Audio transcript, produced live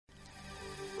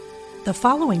The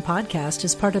following podcast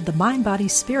is part of the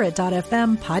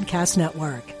MindBodySpirit.fm podcast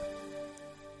network.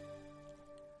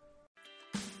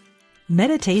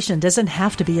 Meditation doesn't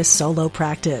have to be a solo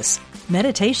practice.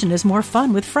 Meditation is more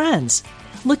fun with friends.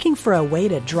 Looking for a way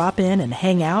to drop in and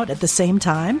hang out at the same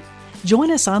time? Join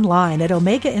us online at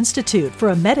Omega Institute for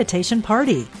a meditation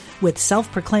party with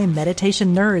self-proclaimed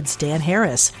meditation nerds Dan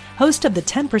Harris, host of the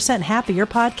 10% Happier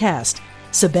podcast,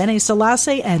 Sebene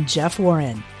Selassie, and Jeff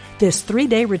Warren. This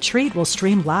 3-day retreat will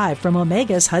stream live from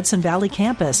Omega's Hudson Valley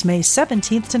campus May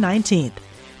 17th to 19th.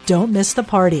 Don't miss the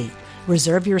party.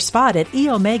 Reserve your spot at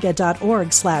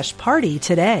eomega.org/party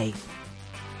today.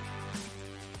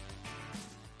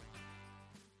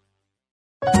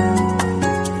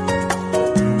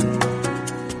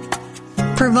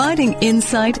 Providing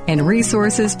insight and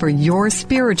resources for your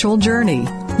spiritual journey.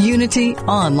 Unity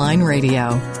Online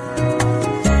Radio.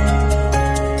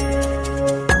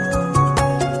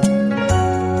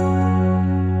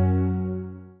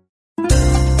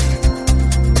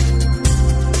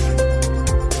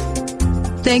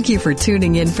 Thank you for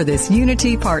tuning in for this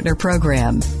Unity Partner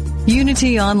Program.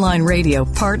 Unity Online Radio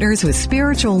partners with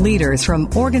spiritual leaders from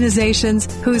organizations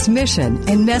whose mission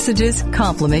and messages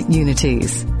complement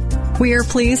Unity's. We are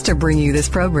pleased to bring you this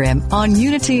program on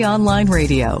Unity Online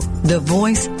Radio, the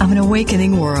voice of an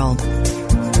awakening world.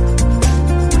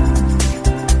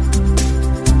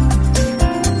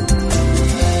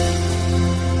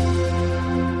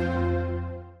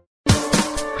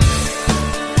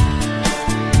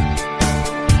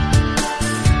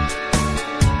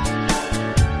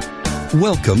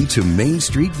 Welcome to Main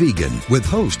Street Vegan with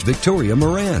host Victoria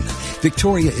Moran.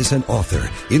 Victoria is an author,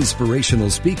 inspirational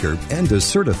speaker, and a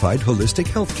certified holistic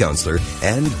health counselor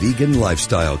and vegan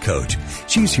lifestyle coach.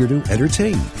 She's here to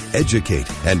entertain, educate,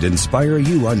 and inspire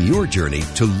you on your journey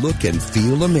to look and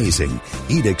feel amazing,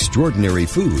 eat extraordinary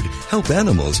food, help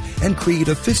animals, and create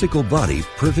a physical body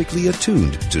perfectly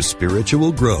attuned to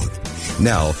spiritual growth.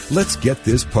 Now, let's get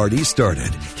this party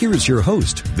started. Here is your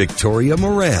host, Victoria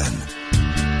Moran.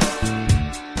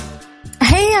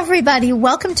 Everybody,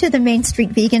 welcome to the Main Street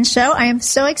Vegan Show. I am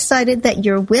so excited that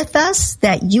you're with us,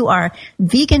 that you are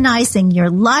veganizing your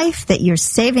life, that you're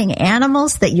saving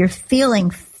animals, that you're feeling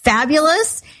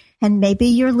fabulous, and maybe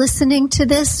you're listening to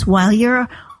this while you're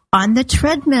on the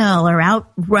treadmill or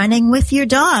out running with your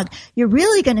dog. You're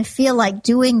really going to feel like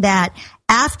doing that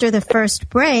after the first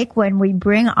break when we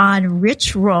bring on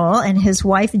Rich Roll and his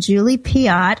wife Julie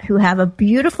Piot, who have a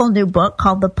beautiful new book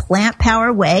called The Plant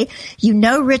Power Way. You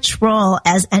know Rich Roll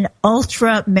as an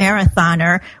ultra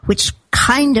marathoner, which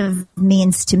kind of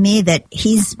means to me that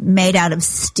he's made out of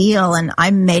steel and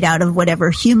I'm made out of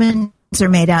whatever humans are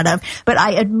made out of. But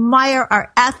I admire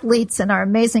our athletes and our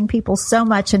amazing people so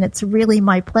much, and it's really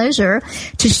my pleasure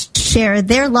to share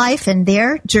their life and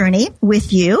their journey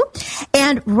with you.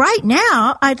 And right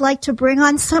now, I'd like to bring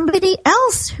on somebody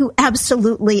else who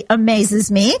absolutely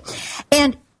amazes me.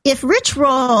 And if Rich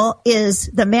Roll is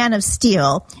the man of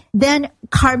steel, then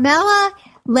Carmela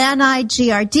Lani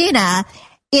Giardina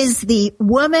is the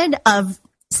woman of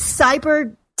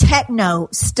cyber techno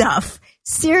stuff.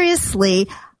 Seriously,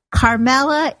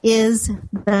 Carmela is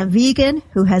the vegan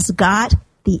who has got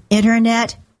the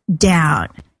internet down.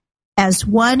 As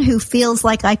one who feels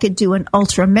like I could do an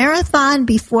ultra marathon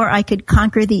before I could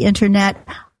conquer the internet,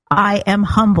 I am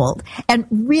humbled and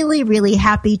really, really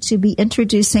happy to be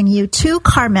introducing you to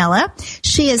Carmela.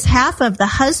 She is half of the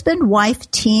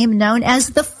husband-wife team known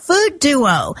as the Food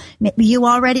Duo. Maybe you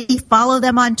already follow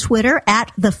them on Twitter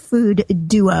at the Food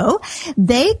Duo.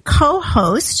 They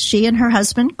co-host, she and her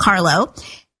husband, Carlo,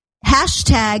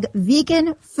 hashtag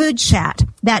Vegan Food Chat.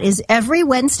 That is every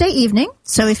Wednesday evening.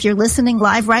 So if you're listening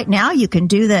live right now, you can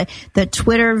do the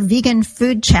Twitter Vegan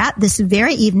Food Chat this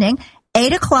very evening,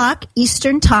 8 o'clock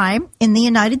Eastern Time in the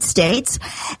United States.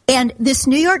 And this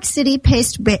New York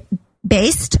City-based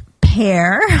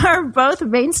pair are both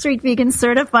Main Street Vegan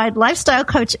certified lifestyle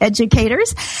coach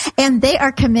educators, and they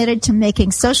are committed to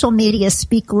making social media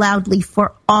speak loudly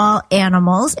for all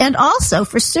animals and also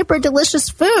for super delicious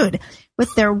food,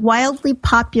 with their wildly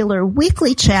popular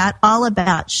weekly chat all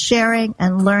about sharing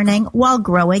and learning while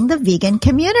growing the vegan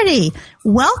community.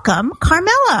 Welcome,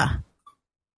 Carmela.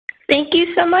 Thank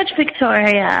you so much,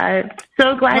 Victoria.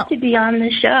 So glad to be on the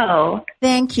show.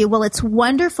 Thank you. Well, it's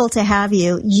wonderful to have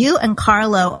you. You and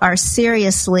Carlo are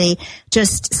seriously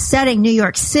just setting New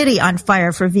York City on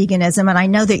fire for veganism, and I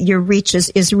know that your reach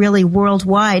is really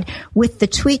worldwide with the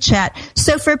tweet chat.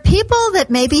 So for people that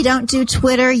maybe don't do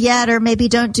Twitter yet or maybe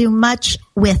don't do much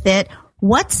with it,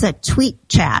 what's a tweet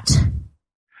chat?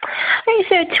 Okay,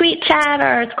 so Tweet Chat,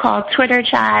 or it's called Twitter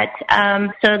Chat.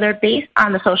 So they're based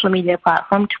on the social media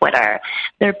platform Twitter.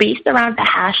 They're based around the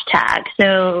hashtag.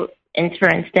 So, for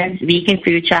instance, Vegan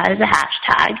Food Chat is a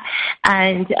hashtag,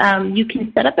 and you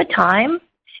can set up a time,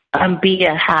 be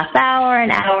a half hour,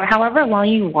 an hour, however long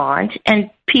you want, and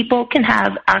people can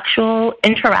have actual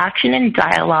interaction and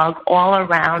dialogue all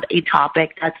around a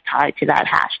topic that's tied to that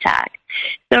hashtag.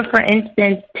 So, for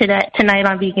instance, tonight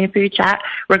on Vegan Food Chat,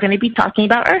 we're going to be talking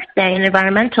about Earth Day and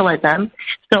environmentalism.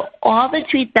 So all the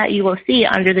tweets that you will see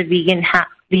under the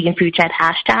Vegan Food Chat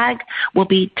hashtag will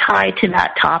be tied to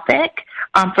that topic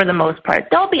for the most part.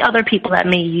 There'll be other people that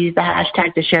may use the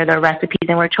hashtag to share their recipes,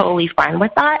 and we're totally fine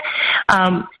with that.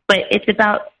 But it's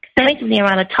about setting something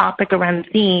around a topic, around the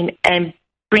theme, and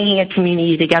bringing a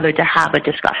community together to have a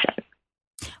discussion.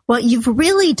 Well, you've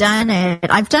really done it.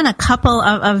 I've done a couple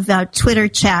of Twitter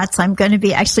chats. I'm going to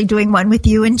be actually doing one with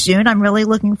you in June. I'm really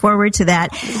looking forward to that.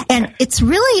 And it's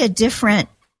really a different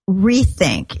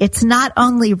rethink. It's not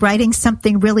only writing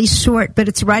something really short, but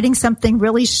it's writing something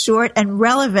really short and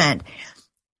relevant.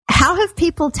 How have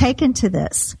people taken to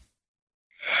this?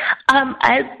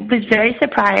 I was very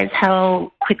surprised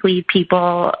how quickly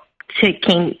people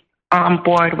came on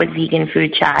board with Vegan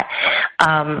Food Chat.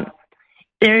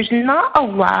 There's not a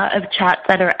lot of chats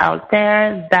that are out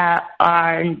there that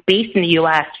are based in the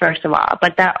U.S., first of all,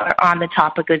 but that are on the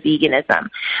topic of veganism.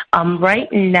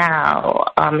 Right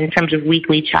now, in terms of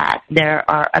weekly chats, there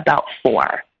are about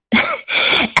 4.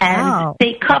 And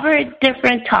they cover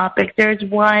different topics. There's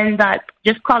one that's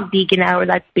just called Vegan Hour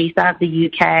that's based out of the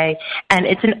UK, and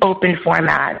it's an open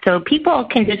format. So people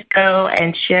can just go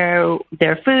and share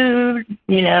their food.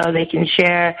 You know, they can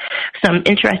share some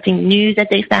interesting news that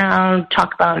they found,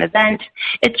 talk about an event.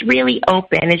 It's really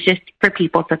open. It's just for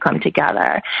people to come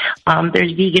together.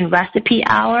 There's Vegan Recipe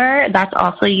Hour. That's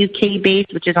also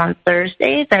UK-based, which is on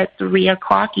Thursdays at 3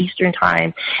 o'clock Eastern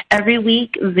Time. Every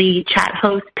week, the chat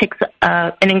host picks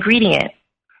an ingredient,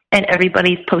 and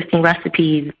everybody's posting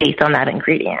recipes based on that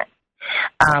ingredient.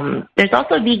 There's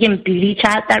also Vegan Beauty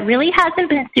Chat that really hasn't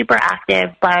been super active,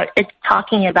 but it's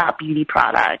talking about beauty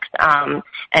products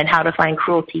and how to find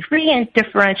cruelty-free and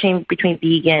differentiating between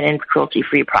vegan and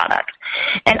cruelty-free products.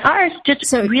 And ours just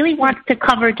really wants to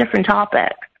cover different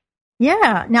topics.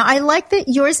 Yeah. Now, I like that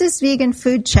yours is Vegan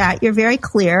Food Chat. You're very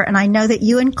clear. And I know that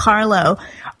you and Carlo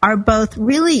are both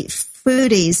really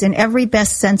foodies in every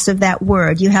best sense of that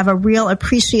word. You have a real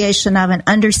appreciation of and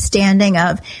understanding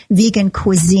of vegan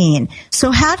cuisine.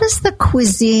 So how does the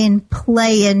cuisine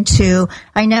play into,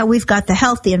 I know we've got the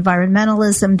health, the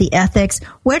environmentalism, the ethics.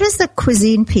 Where does the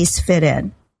cuisine piece fit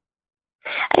in?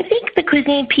 I think the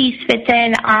cuisine piece fits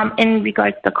in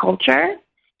regards to culture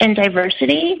and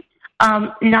diversity.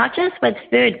 Not just with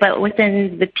food, but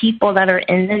within the people that are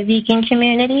in the vegan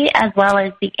community, as well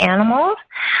as the animals.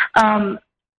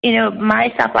 You know,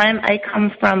 myself, I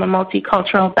come from a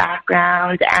multicultural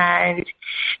background, and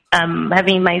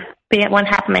having one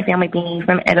half of my family being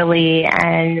from Italy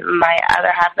and my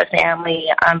other half of the family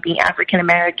being African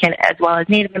American as well as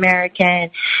Native American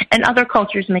and other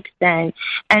cultures mixed in.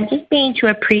 And just being to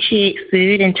appreciate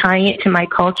food and tying it to my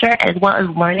culture as well as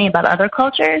learning about other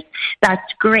cultures,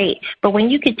 that's great. But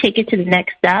when you could take it to the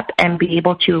next step and be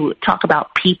able to talk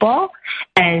about people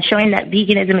and showing that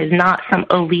veganism is not some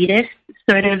elitist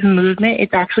sort of movement,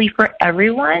 it's actually for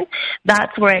everyone,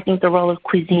 that's where I think the role of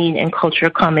cuisine and culture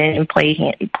come in and play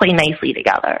nicely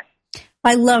together.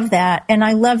 I love that. And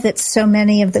I love that so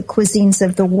many of the cuisines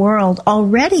of the world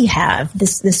already have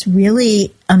this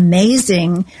really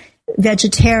amazing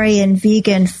vegetarian,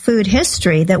 vegan food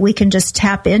history that we can just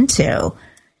tap into.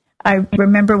 I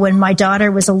remember when my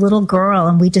daughter was a little girl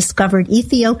and we discovered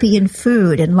Ethiopian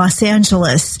food in Los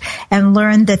Angeles and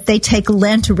learned that they take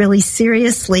Lent really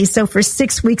seriously. So for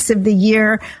 6 weeks of the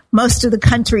year, most of the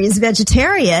country is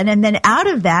vegetarian. And then out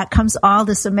of that comes all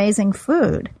this amazing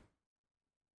food.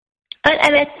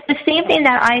 And it's the same thing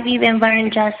that I've even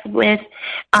learned just with,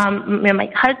 my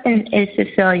husband is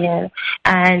Sicilian,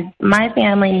 and my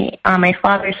family on my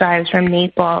father's side is from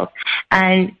Naples,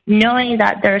 and knowing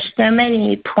that there are so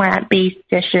many plant-based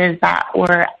dishes that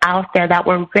were out there that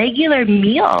were regular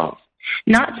meals,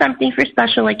 not something for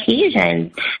special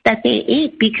occasions that they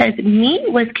ate, because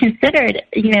meat was considered,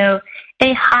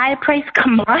 a high-priced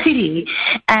commodity.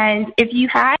 And if you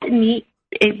had meat,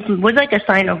 it was like a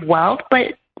sign of wealth,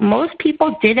 but most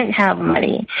people didn't have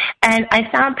money. And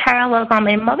I found parallels on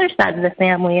my mother's side of the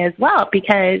family as well,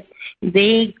 because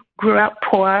they grew up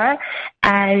poor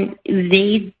and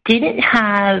they didn't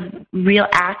have real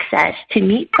access to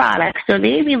meat products. So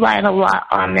they relied a lot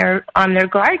on their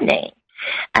gardening.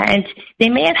 And they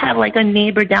may have had like a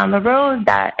neighbor down the road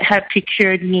that had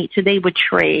procured meat, so they would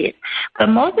trade. But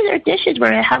most of their dishes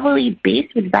were heavily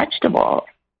based with vegetables.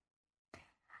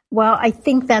 Well, I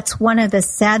think that's one of the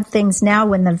sad things now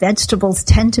when the vegetables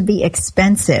tend to be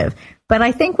expensive. But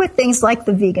I think with things like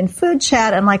the Vegan Food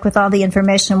Chat and like with all the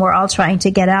information we're all trying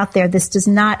to get out there, this does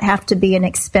not have to be an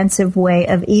expensive way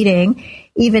of eating,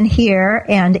 even here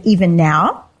and even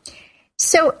now.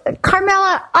 So,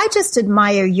 Carmela, I just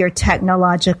admire your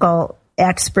technological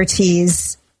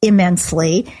expertise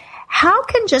immensely. How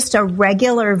can just a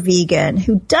regular vegan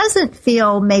who doesn't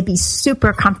feel maybe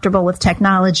super comfortable with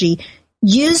technology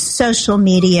use social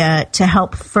media to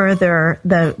help further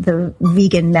the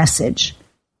vegan message?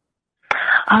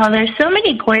 Oh, there's so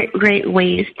many great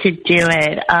ways to do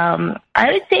it.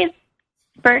 I would say,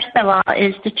 first of all,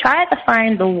 is to try to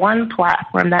find the one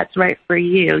platform that's right for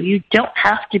you. You don't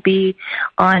have to be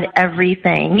on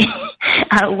everything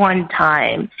at one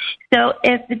time. So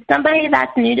if it's somebody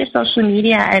that's new to social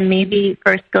media and maybe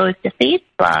first goes to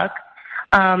Facebook,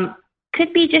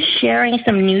 could be just sharing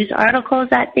some news articles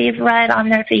that they've read on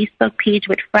their Facebook page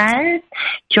with friends,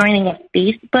 joining a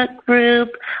Facebook group,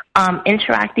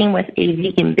 interacting with a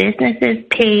vegan businesses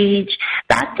page.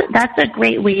 That's a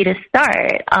great way to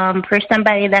start. For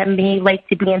somebody that may like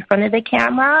to be in front of the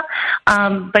camera,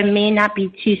 but may not be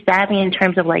too savvy in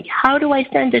terms of like, how do I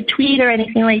send a tweet or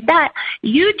anything like that?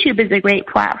 YouTube is a great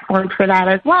platform for that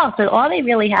as well. So all they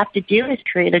really have to do is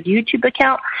create a YouTube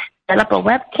account, set up a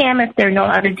webcam if they know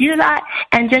how to do that,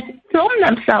 and just film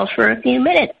themselves for a few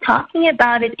minutes talking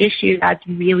about an issue that's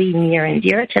really near and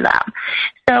dear to them.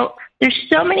 So there's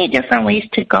so many different ways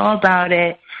to go about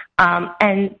it,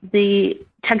 and the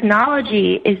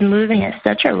technology is moving at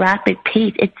such a rapid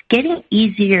pace. It's getting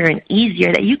easier and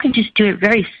easier that you can just do it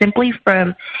very simply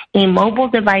from a mobile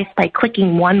device by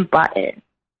clicking one button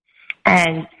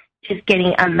and just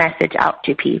getting a message out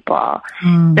to people.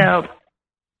 So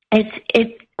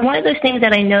it's one of those things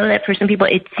that I know that for some people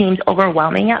it seems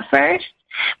overwhelming at first,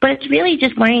 but it's really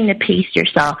just learning to pace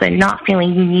yourself and not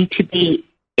feeling you need to be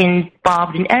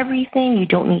involved in everything. You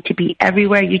don't need to be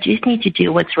everywhere. You just need to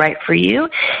do what's right for you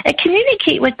and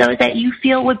communicate with those that you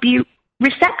feel would be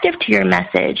receptive to your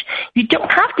message. You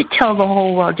don't have to tell the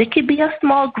whole world. It could be a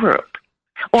small group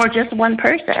or just one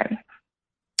person.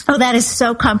 Oh, that is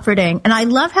so comforting. And I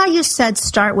love how you said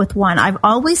start with one. I've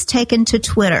always taken to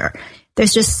Twitter.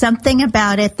 There's just something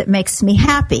about it that makes me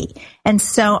happy. And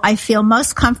so I feel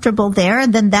most comfortable there.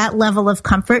 And then that level of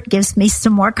comfort gives me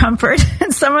some more comfort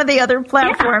in some of the other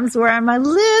platforms where I'm a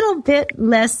little bit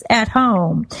less at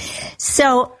home.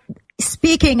 So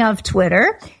speaking of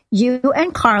Twitter, you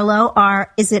and Carlo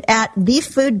are, is it at The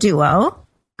Food Duo,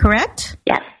 correct?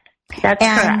 Yes, that's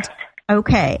correct.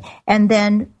 Okay. And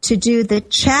then to do the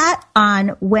chat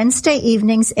on Wednesday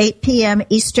evenings, 8 p.m.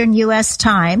 Eastern U.S.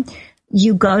 time,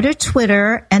 you go to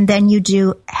Twitter and then you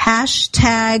do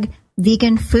hashtag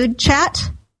vegan food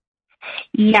chat?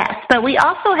 Yes, but we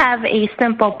also have a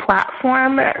simple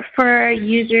platform for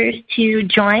users to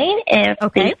join if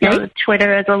they feel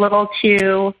Twitter is a little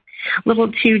too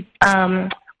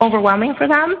overwhelming for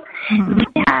them. Mm-hmm. We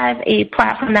have a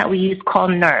platform that we use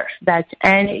called Nerf. That's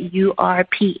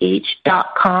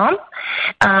NURPH.com.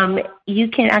 You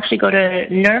can actually go to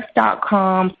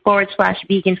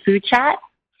nerf.com/vegan food chat.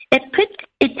 It takes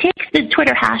the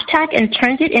Twitter hashtag and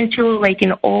turns it into like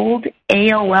an old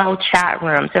AOL chat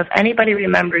room. So if anybody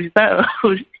remembers those,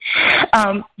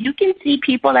 you can see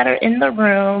people that are in the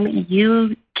room.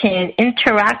 You can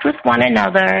interact with one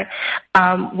another.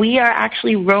 We are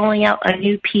actually rolling out a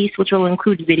new piece which will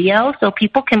include video, so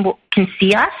people can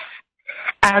see us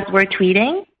as we're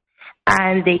tweeting.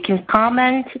 And they can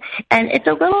comment, and it's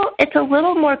a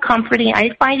little more comforting.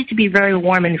 I find it to be very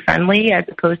warm and friendly as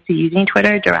opposed to using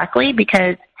Twitter directly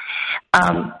because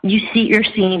you're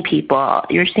seeing people.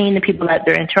 You're seeing the people that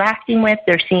they're interacting with.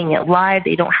 They're seeing it live.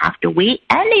 They don't have to wait,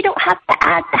 and they don't have to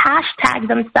add the hashtag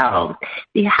themselves.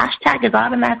 The hashtag is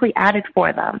automatically added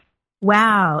for them.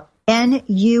 Wow.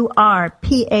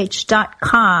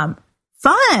 NURPH.com.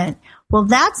 Fun. Well,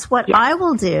 that's what I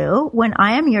will do when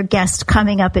I am your guest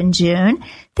coming up in June.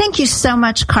 Thank you so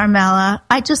much, Carmela.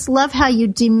 I just love how you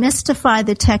demystify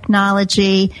the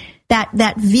technology.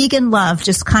 That vegan love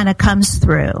just kind of comes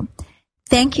through.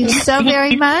 Thank you so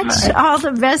very much. All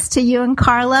the best to you and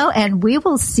Carlo, and we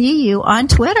will see you on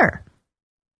Twitter.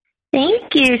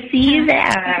 Thank you. See you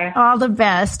there. All the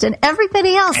best. And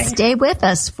everybody else, stay with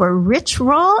us for Rich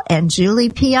Roll and Julie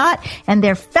Piot and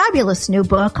their fabulous new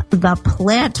book, The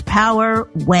Plant Power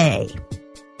Way.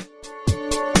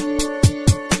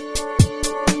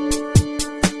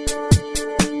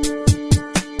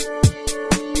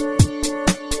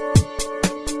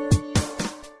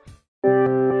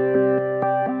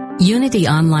 Unity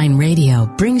Online Radio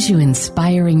brings you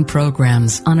inspiring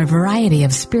programs on a variety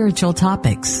of spiritual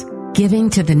topics. Giving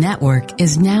to the network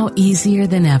is now easier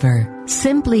than ever.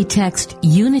 Simply text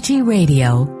Unity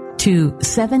Radio to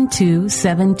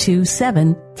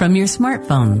 72727 from your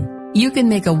smartphone. You can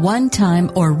make a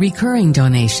one-time or recurring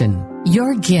donation.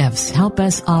 Your gifts help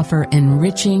us offer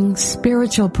enriching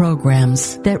spiritual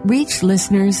programs that reach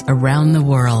listeners around the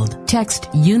world. Text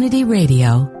Unity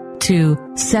Radio to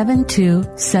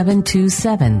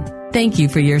 72727. Thank you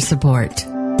for your support.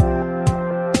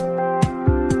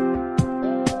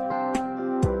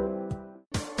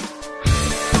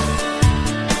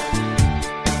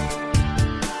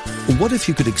 What if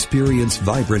you could experience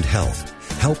vibrant health,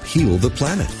 help heal the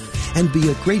planet, and be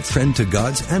a great friend to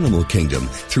God's animal kingdom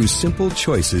through simple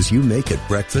choices you make at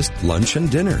breakfast, lunch,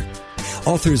 and dinner?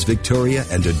 Authors Victoria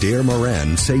and Adair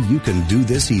Moran say you can do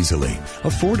this easily,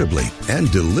 affordably,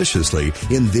 and deliciously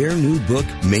in their new book,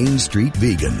 Main Street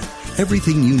Vegan.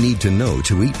 Everything you need to know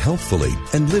to eat healthfully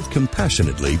and live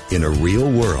compassionately in a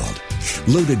real world.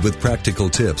 Loaded with practical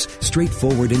tips,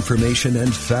 straightforward information,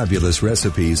 and fabulous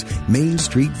recipes, Main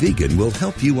Street Vegan will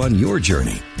help you on your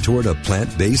journey toward a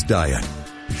plant-based diet.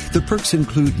 The perks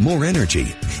include more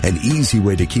energy, an easy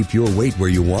way to keep your weight where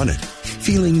you want it,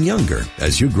 feeling younger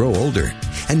as you grow older,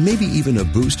 and maybe even a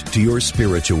boost to your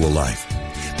spiritual life.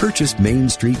 Purchase Main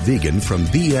Street Vegan from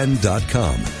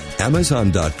BN.com,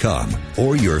 Amazon.com,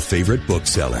 or your favorite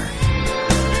bookseller.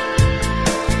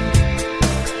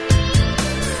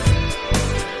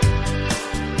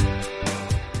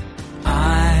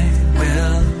 I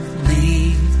will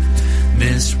leave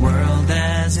this world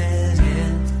as it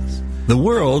is. The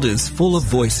world is full of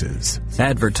voices,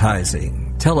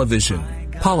 advertising, television,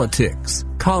 politics,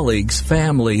 colleagues,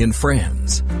 family, and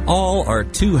friends. All are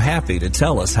too happy to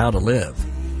tell us how to live.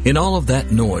 In all of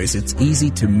that noise, it's easy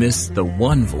to miss the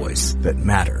one voice that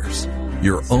matters,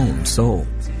 your own soul.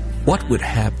 What would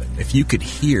happen if you could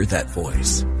hear that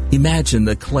voice? Imagine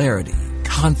the clarity,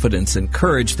 confidence, and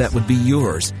courage that would be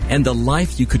yours and the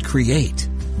life you could create.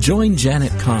 Join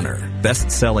Janet Connor,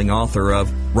 best-selling author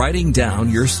of Writing Down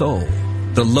Your Soul,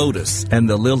 The Lotus and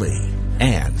the Lily,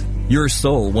 and Your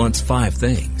Soul Wants 5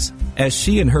 Things, as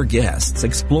she and her guests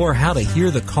explore how to hear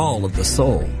the call of the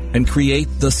soul and create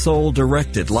the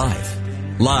soul-directed life.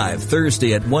 Live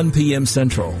Thursday at 1 p.m.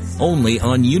 Central, only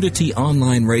on Unity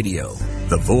Online Radio,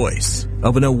 the voice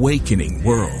of an awakening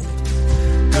world.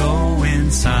 Go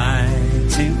inside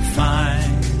to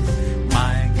find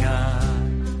my God.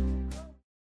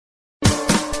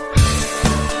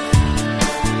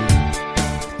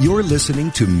 You're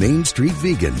listening to Main Street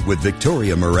Vegan with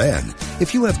Victoria Moran.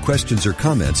 If you have questions or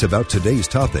comments about today's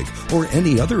topic or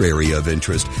any other area of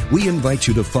interest, we invite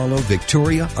you to follow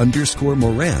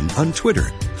Victoria_Moran on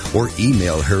Twitter or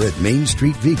email her at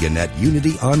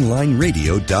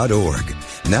mainstreetvegan@unityonlineradio.org.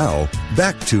 Now,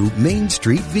 back to Main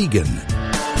Street Vegan.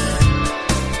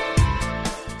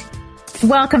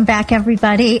 Welcome back,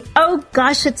 everybody. Oh,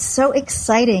 gosh, it's so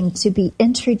exciting to be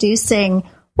introducing,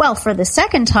 well, for the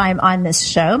second time on this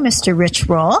show, Mr. Rich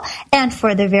Roll, and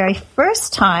for the very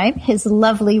first time, his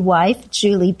lovely wife,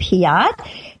 Julie Piat,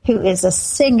 who is a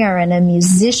singer and a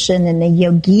musician and a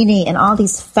yogini and all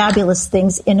these fabulous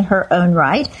things in her own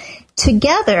right.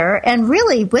 Together, and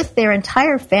really with their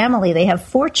entire family, they have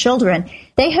 4 children,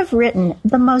 they have written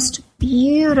the most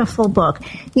beautiful book.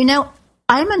 You know,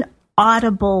 I'm an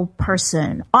auditory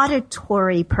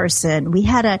person. We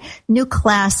had a new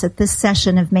class at this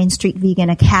session of Main Street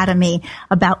Vegan Academy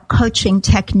about coaching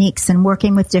techniques and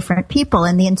working with different people.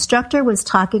 And the instructor was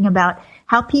talking about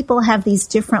how people have these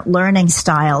different learning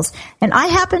styles. And I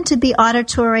happen to be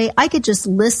auditory. I could just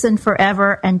listen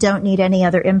forever and don't need any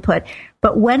other input.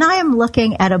 But when I am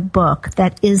looking at a book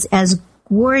that is as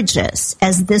gorgeous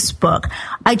as this book,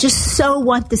 I just so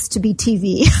want this to be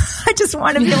TV. I just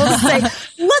want to be able to say,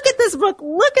 look at this book,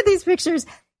 look at these pictures.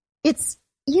 It's,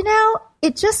 you know,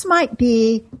 it just might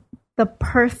be the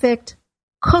perfect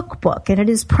cookbook. And it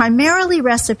is primarily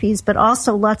recipes, but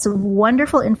also lots of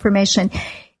wonderful information,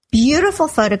 beautiful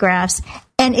photographs,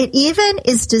 and it even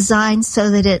is designed so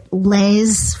that it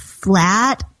lays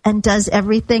flat and does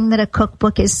everything that a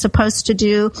cookbook is supposed to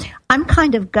do. I'm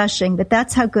kind of gushing, but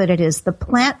that's how good it is. The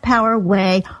Plant Power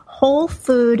Way, whole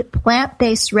food,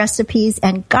 plant-based recipes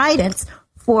and guidance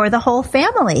for the whole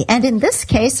family. And in this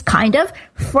case, kind of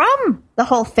from the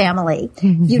whole family.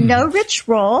 Mm-hmm. You know Rich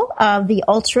Roll, the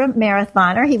ultra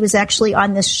marathoner. He was actually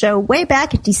on this show way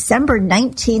back at December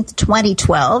 19th,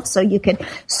 2012. So you can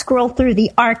scroll through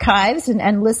the archives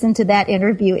and listen to that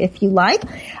interview if you like.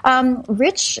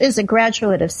 Rich is a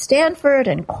graduate of Stanford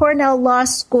and Cornell Law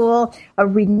School, a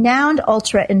renowned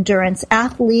ultra endurance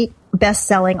athlete,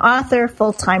 best-selling author,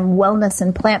 full-time wellness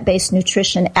and plant-based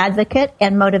nutrition advocate,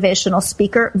 and motivational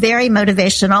speaker. Very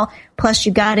motivational. Plus,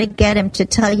 you got to get him to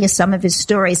tell you some of his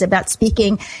stories about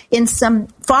speaking in some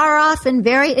far-off and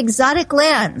very exotic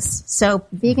lands. So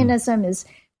veganism is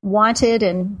wanted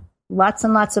in lots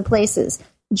and lots of places.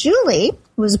 Julie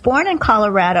was born in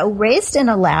Colorado, raised in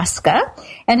Alaska,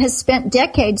 and has spent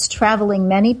decades traveling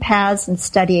many paths and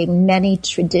studying many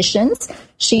traditions.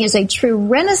 She is a true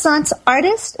Renaissance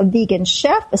artist, a vegan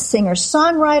chef, a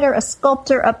singer-songwriter, a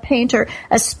sculptor, a painter,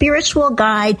 a spiritual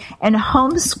guide, and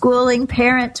homeschooling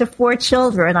parent to 4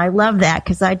 children. I love that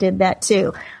because I did that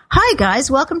too. Hi, guys.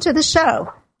 Welcome to the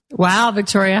show. Wow,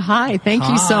 Victoria. Hi. Thank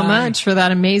you so much for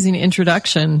that amazing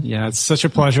introduction. Yeah, it's such a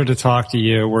pleasure to talk to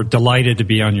you. We're delighted to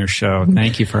be on your show.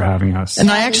 Thank you for having us. And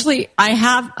I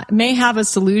may have a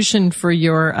solution for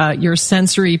your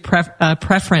sensory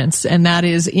preference, and that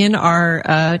is in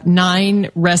our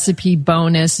 9 recipe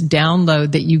bonus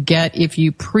download that you get if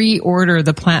you pre-order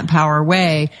the Plant Power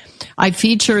Way. I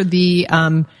feature the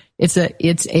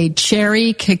it's a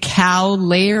cherry cacao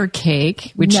layer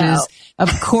cake, which is of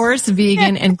course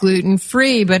vegan and gluten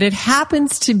free, but it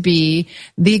happens to be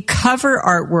the cover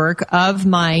artwork of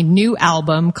my new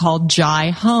album called Jai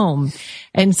Home.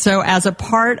 And so as a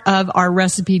part of our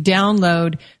recipe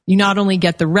download, you not only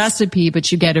get the recipe, but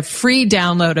you get a free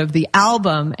download of the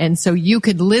album. And so you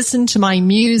could listen to my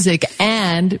music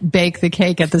and bake the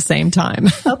cake at the same time.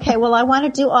 Okay. Well, I want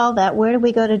to do all that. Where do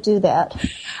we go to do that?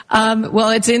 Well,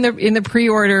 it's in the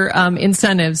pre-order,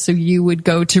 incentives. So you would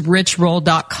go to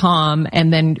richroll.com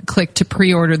and then click to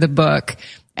pre-order the book.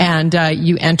 And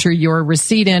you enter your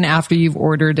receipt in after you've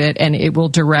ordered it, and it will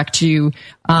direct you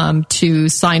to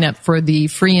sign up for the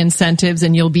free incentives,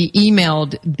 and you'll be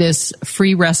emailed this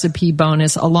free recipe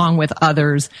bonus along with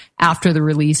others after the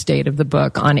release date of the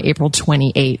book on April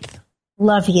 28th.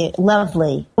 Love you.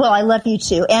 Lovely. Well, I love you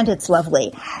too, and it's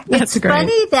lovely. That's great.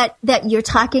 It's funny that you're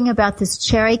talking about this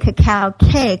cherry cacao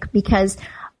cake because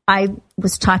I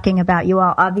was talking about you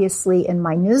all, obviously, in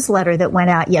my newsletter that went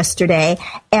out yesterday,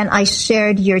 and I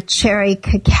shared your cherry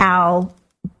cacao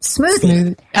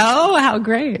smoothie. Oh, how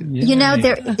great. You know,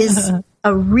 there is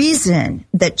a reason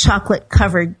that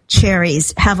chocolate-covered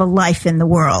cherries have a life in the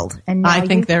world. And I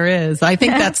think there is. I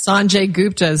think that's Sanjay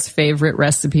Gupta's favorite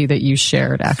recipe that you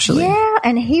shared, actually. Yeah,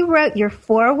 and he wrote your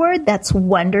foreword. That's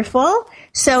wonderful.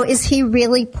 So is he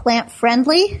really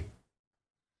plant-friendly?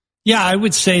 Yeah, I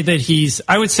would say that he's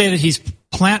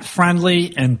plant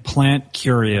friendly and plant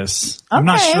curious. Okay. I'm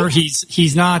not sure he's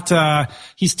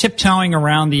tiptoeing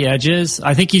around the edges.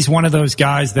 I think he's one of those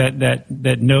guys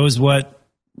that knows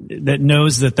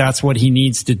that that's what he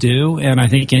needs to do. And I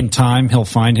think in time he'll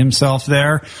find himself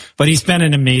there, but he's been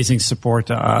an amazing support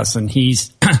to us. And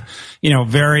he's,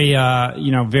 very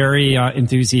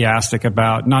enthusiastic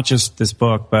about not just this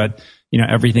book, but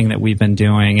everything that we've been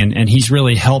doing. And he's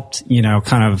really helped,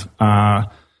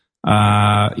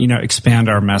 expand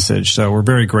our message. So we're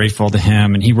very grateful to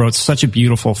him. And he wrote such a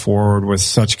beautiful foreword with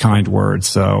such kind words.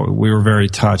 So we were very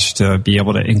touched to be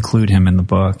able to include him in the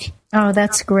book. Oh,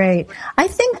 that's great. I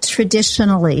think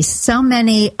traditionally, so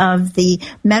many of the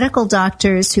medical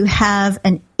doctors who have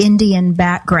an Indian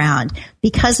background,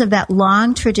 because of that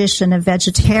long tradition of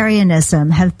vegetarianism,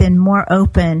 have been more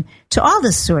open to all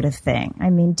this sort of thing. I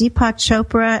mean, Deepak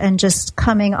Chopra and just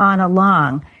coming on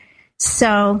along.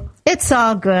 So it's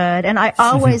all good. And I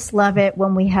always love it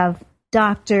when we have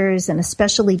doctors, and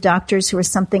especially doctors who are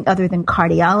something other than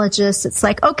cardiologists. It's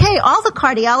like, okay, all the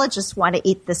cardiologists want to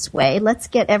eat this way. Let's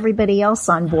get everybody else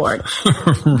on board.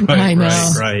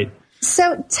 Right.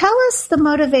 So tell us the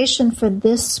motivation for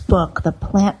this book, The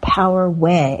Plant Power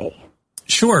Way.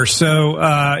 Sure. So,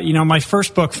 my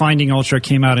first book, Finding Ultra,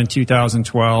 came out in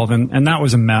 2012, and that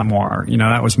was a memoir.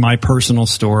 That was my personal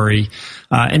story.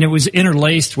 And it was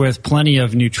interlaced with plenty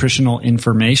of nutritional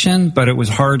information, but it was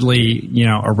hardly,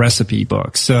 a recipe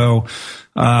book. So,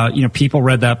 people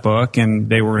read that book and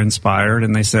they were inspired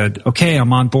and they said, okay,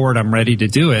 I'm on board. I'm ready to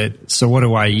do it. So what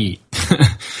do I eat?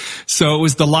 So it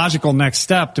was the logical next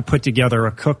step to put together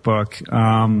a cookbook.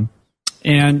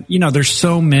 And, there's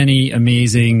so many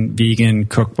amazing vegan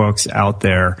cookbooks out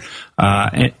there.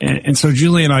 And so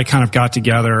Julie and I kind of got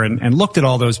together and looked at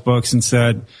all those books and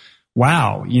said,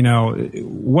 wow,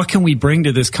 what can we bring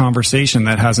to this conversation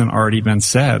that hasn't already been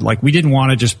said? Like, we didn't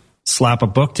want to just slap a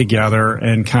book together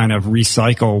and kind of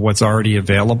recycle what's already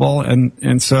available.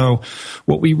 And so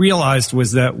what we realized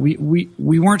was that we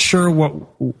weren't sure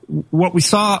what we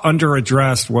saw under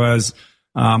addressed was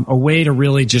a way to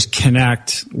really just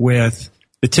connect with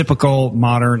the typical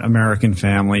modern American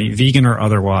family, vegan or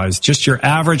otherwise, just your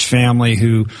average family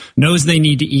who knows they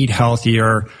need to eat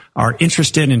healthier, are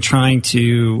interested in trying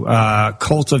to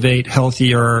cultivate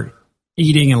healthier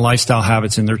eating and lifestyle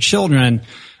habits in their children,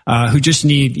 who just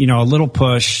need, a little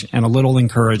push and a little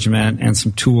encouragement and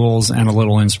some tools and a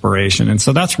little inspiration. And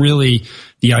so that's really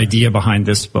the idea behind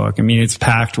this book. I mean, it's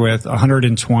packed with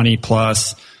 120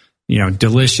 plus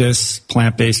delicious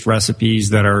plant-based recipes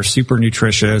that are super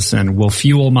nutritious and will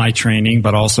fuel my training,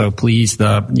 but also please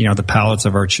the palates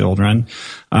of our children.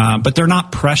 But they're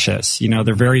not precious.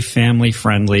 They're very family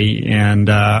friendly. And,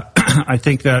 I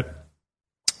think that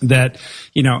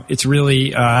it's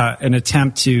really an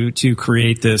attempt to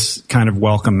create this kind of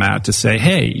welcome mat to say,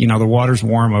 hey, the water's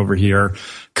warm over here.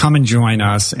 Come and join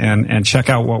us and check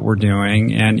out what we're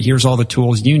doing. And here's all the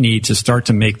tools you need to start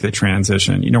to make the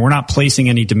transition. We're not placing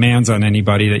any demands on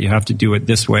anybody that you have to do it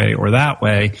this way or that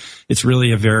way. It's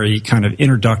really a very kind of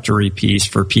introductory piece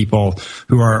for people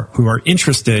who are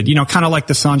interested, kind of like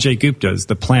the Sanjay Guptas,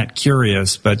 the plant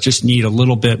curious, but just need a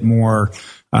little bit more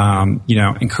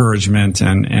encouragement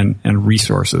and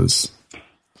resources.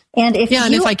 And if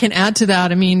I can add to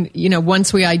that, I mean,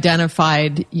 once we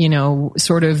identified,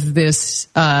 sort of this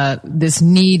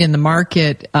need in the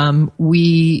market,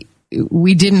 we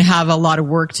didn't have a lot of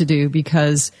work to do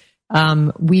because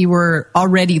we were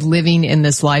already living in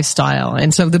this lifestyle.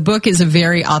 And so the book is a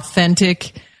very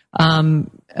authentic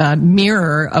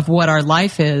mirror of what our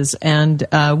life is. And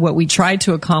what we tried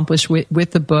to accomplish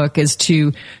with the book is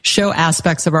to show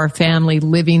aspects of our family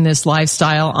living this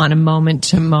lifestyle on a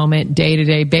moment-to-moment,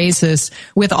 day-to-day basis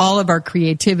with all of our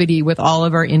creativity, with all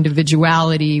of our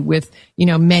individuality, with,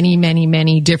 many, many,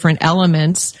 many different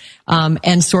elements,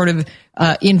 and sort of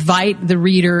invite the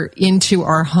reader into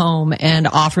our home and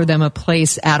offer them a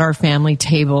place at our family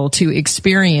table to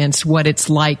experience what it's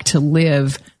like to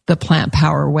live the plant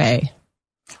power way.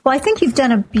 Well, I think you've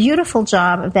done a beautiful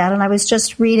job of that. And I was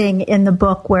just reading in the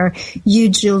book where you,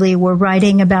 Julie, were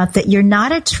writing about that you're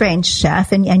not a trained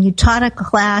chef and you taught a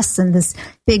class and this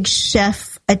big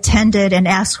chef attended and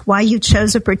asked why you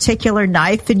chose a particular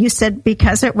knife. And you said,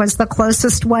 because it was the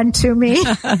closest one to me.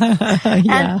 Yeah.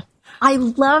 And I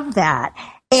love that.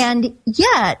 And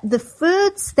yet the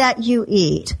foods that you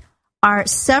eat are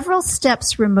several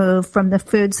steps removed from the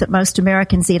foods that most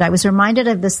Americans eat. I was reminded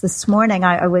of this morning.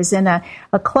 I was in a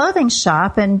clothing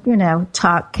shop and,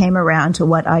 talk came around to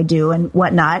what I do and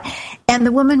whatnot. And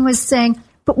the woman was saying,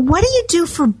 but what do you do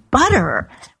for butter?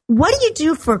 What do you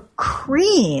do for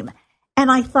cream? And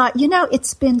I thought,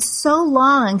 it's been so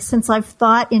long since I've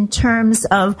thought in terms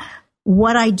of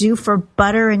what I do for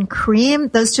butter and cream.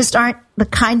 Those just aren't the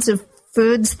kinds of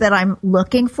foods that I'm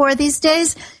looking for these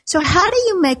days. So how do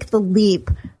you make the leap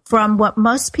from what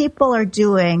most people are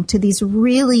doing to these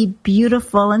really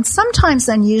beautiful and sometimes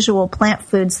unusual plant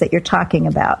foods that you're talking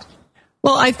about?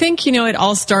 Well, I think, it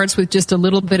all starts with just a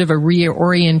little bit of a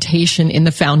reorientation in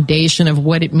the foundation of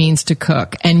what it means to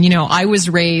cook. And, I was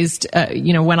raised,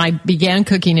 when I began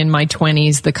cooking in my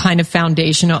 20s, the kind of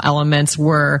foundational elements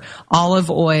were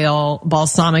olive oil,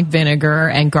 balsamic vinegar,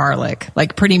 and garlic.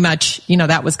 Like pretty much,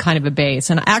 that was kind of a base.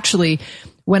 And actually,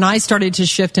 when I started to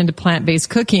shift into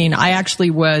plant-based cooking, I actually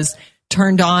was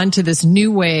turned on to this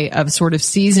new way of sort of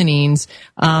seasonings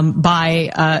by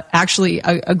actually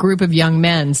a group of young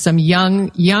men, some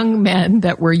young men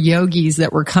that were yogis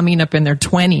that were coming up in their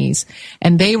 20s,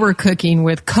 and they were cooking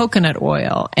with coconut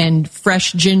oil and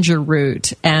fresh ginger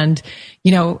root and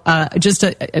just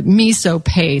a miso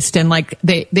paste, and like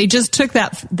they just took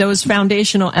those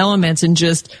foundational elements and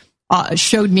just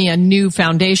showed me a new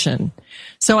foundation.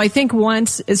 So I think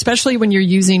especially when you're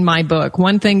using my book,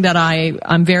 one thing that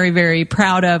I'm very, very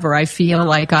proud of, or I feel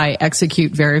like I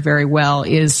execute very, very well,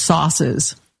 is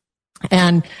sauces.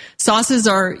 And sauces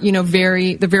are, they're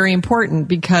very important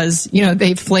because,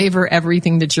 they flavor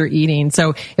everything that you're eating.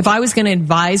 So if I was going to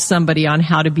advise somebody on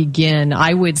how to begin,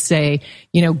 I would say,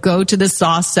 go to the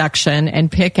sauce section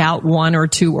and pick out 1 or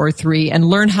 2 or 3 and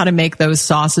learn how to make those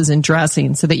sauces and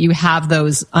dressings so that you have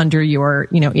those under your,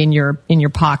 in your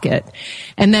pocket.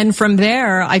 And then from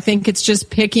there, I think it's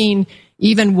just picking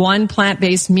even one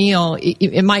plant-based meal.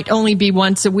 It might only be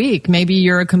once a week. Maybe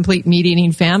you're a complete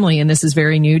meat-eating family and this is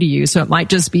very new to you. So it might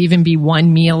just even be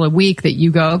one meal a week that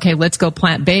you go, okay, let's go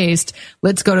plant-based.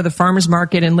 Let's go to the farmer's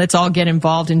market and let's all get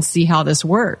involved and see how this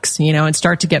works, and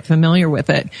start to get familiar with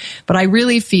it. But I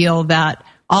really feel that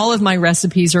all of my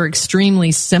recipes are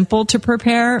extremely simple to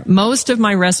prepare. Most of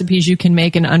my recipes you can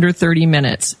make in under 30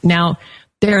 minutes. Now,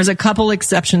 There's a couple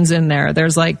exceptions in there.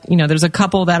 There's there's a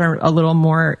couple that are a little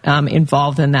more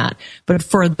involved in that. But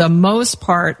for the most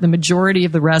part, the majority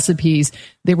of the recipes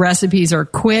are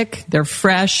quick, they're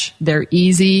fresh, they're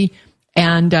easy,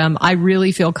 and I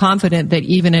really feel confident that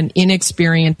even an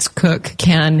inexperienced cook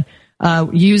can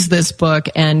use this book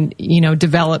and,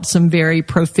 develop some very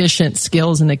proficient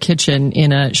skills in the kitchen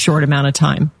in a short amount of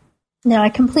time. No, I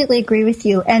completely agree with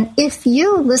you. And if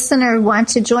you, listener, want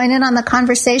to join in on the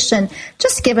conversation,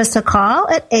 just give us a call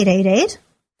at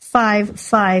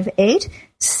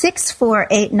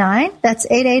 888-558-6489. That's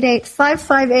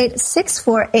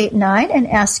 888-558-6489 and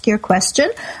ask your question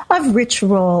of Rich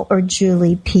Roll or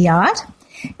Julie Piat.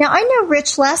 Now, I know,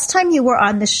 Rich, last time you were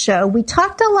on the show, we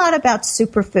talked a lot about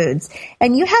superfoods,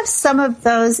 and you have some of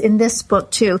those in this book,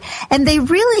 too, and they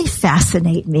really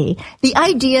fascinate me. The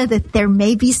idea that there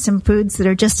may be some foods that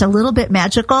are just a little bit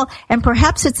magical, and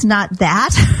perhaps it's not that.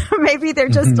 Maybe they're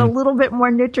just a little bit more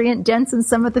nutrient-dense than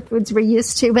some of the foods we're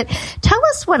used to. But tell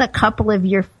us what a couple of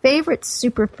your favorite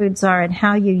superfoods are and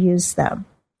how you use them.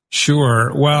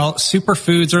 Sure. Well,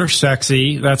 superfoods are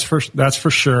sexy. That's for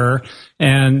sure.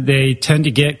 And they tend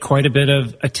to get quite a bit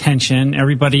of attention.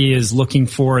 Everybody is looking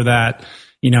for that,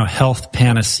 health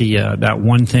panacea, that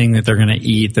one thing that they're going to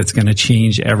eat that's going to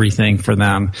change everything for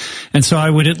them. And so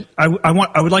I would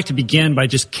like to begin by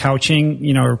just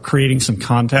couching, or creating some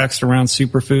context around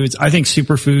superfoods. I think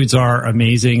superfoods are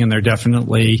amazing, and they're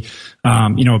definitely,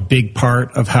 a big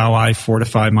part of how I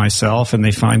fortify myself, and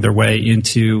they find their way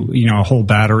into, a whole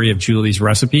battery of Julie's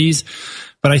recipes.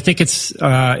 But I think it's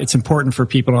important for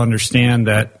people to understand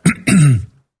that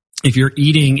if you're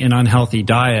eating an unhealthy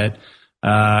diet,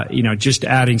 just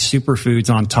adding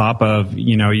superfoods on top of,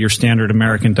 your standard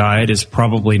American diet is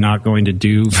probably not going to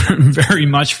do very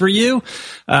much for you.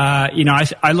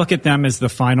 I look at them as the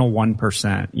final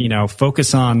 1%,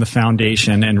 focus on the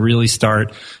foundation and really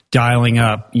start dialing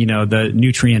up, the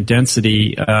nutrient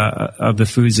density, of the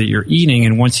foods that you're eating.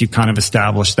 And once you kind of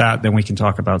establish that, then we can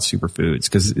talk about superfoods,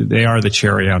 because they are the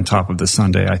cherry on top of the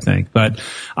sundae, I think. But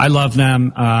I love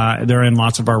them. They're in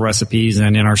lots of our recipes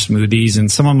and in our smoothies. And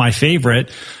some of my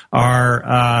favorite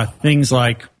are, things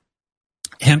like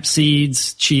hemp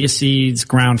seeds, chia seeds,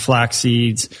 ground flax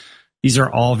seeds. These are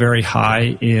all very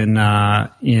high in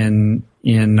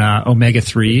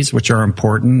omega-3s, which are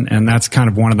important. And that's kind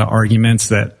of one of the arguments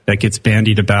that gets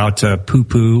bandied about to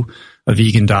poo-poo a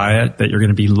vegan diet, that you're going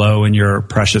to be low in your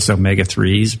precious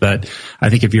omega-3s. But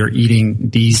I think if you're eating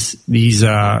these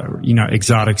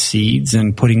exotic seeds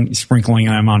and sprinkling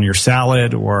them on your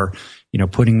salad, or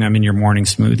putting them in your morning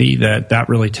smoothie, that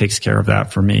really takes care of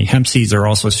that for me. Hemp seeds are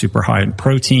also super high in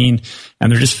protein, and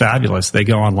they're just fabulous. They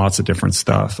go on lots of different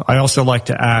stuff. I also like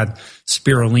to add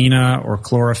spirulina or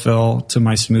chlorophyll to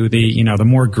my smoothie. The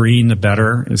more green, the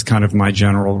better is kind of my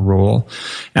general rule.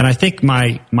 And I think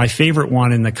my favorite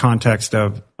one in the context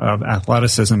of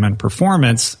athleticism and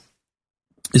performance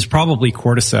is probably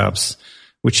cordyceps,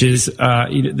 which is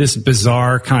this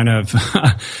bizarre kind of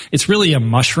it's really a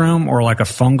mushroom or like a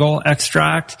fungal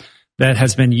extract that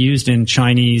has been used in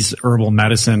Chinese herbal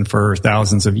medicine for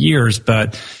thousands of years,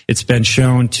 but it's been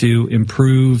shown to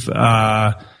improve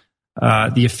the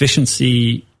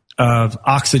efficiency of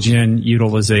oxygen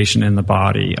utilization in the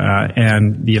body,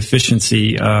 and the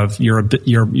efficiency of your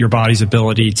body's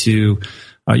ability to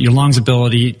your lungs'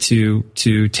 ability to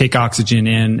take oxygen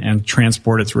in and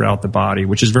transport it throughout the body,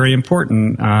 which is very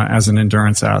important as an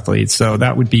endurance athlete. So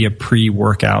that would be a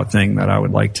pre-workout thing that I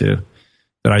would like to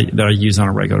that I use on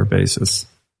a regular basis.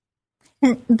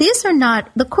 And these are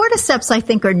not, the cordyceps I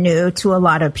think are new to a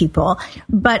lot of people,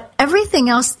 but everything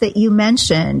else that you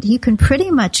mentioned, you can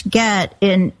pretty much get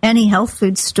in any health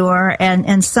food store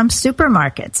and some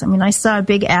supermarkets. I mean, I saw a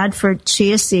big ad for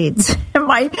chia seeds in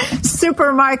my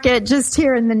supermarket just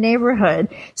here in the neighborhood.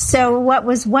 So what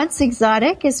was once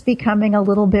exotic is becoming a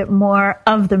little bit more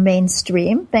of the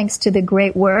mainstream, thanks to the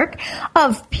great work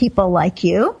of people like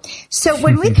you. So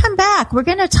when we come back, we're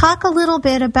going to talk a little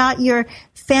bit about your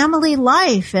family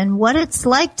life and what it's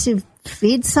like to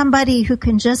feed somebody who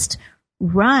can just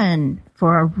run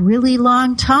for a really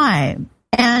long time.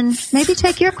 And maybe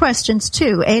take your questions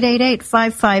too.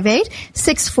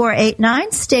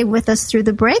 888-558-6489. Stay with us through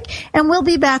the break, and we'll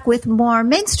be back with more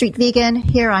Main Street Vegan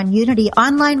here on Unity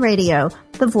Online Radio,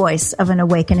 the voice of an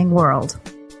awakening world.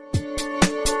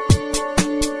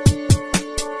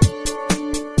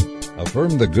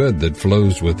 Affirm the good that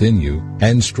flows within you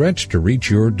and stretch to reach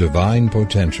your divine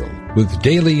potential with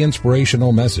daily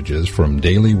inspirational messages from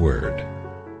Daily Word.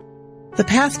 The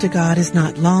path to God is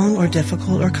not long or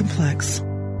difficult or complex.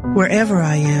 Wherever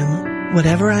I am,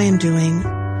 whatever I am doing,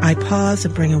 I pause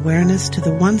and bring awareness to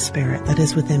the one spirit that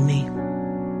is within me.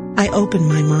 I open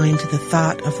my mind to the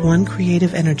thought of one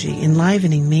creative energy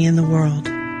enlivening me and the world.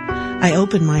 I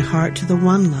open my heart to the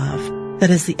one love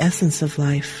that is the essence of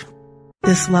life.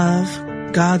 This love,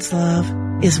 God's love,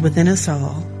 is within us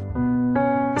all.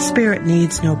 Spirit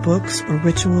needs no books or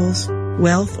rituals,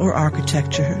 wealth or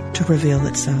architecture to reveal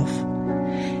itself.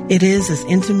 It is as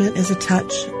intimate as a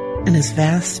touch and as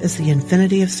vast as the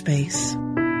infinity of space.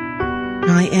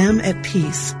 I am at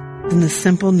peace in the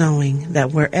simple knowing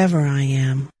that wherever I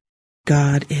am,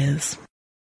 God is.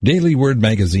 Daily Word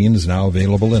magazine is now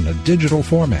available in a digital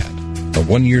format. A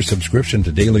 1-year subscription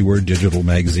to Daily Word digital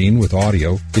magazine with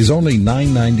audio is only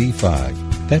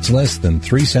 $9.95. That's less than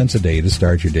 3 cents a day to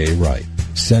start your day right,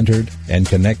 centered and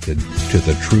connected to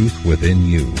the truth within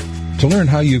you. To learn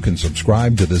how you can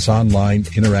subscribe to this online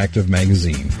interactive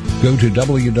magazine, go to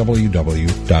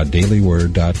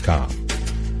www.dailyword.com.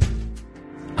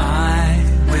 I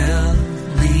will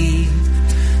leave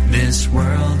this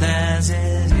world as it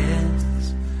is.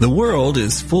 The world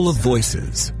is full of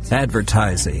voices,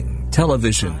 advertising,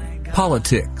 television,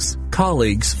 politics,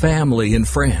 colleagues, family, and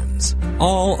friends.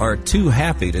 All are too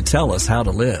happy to tell us how to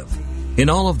live.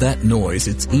 In all of that noise,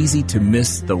 it's easy to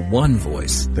miss the one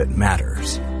voice that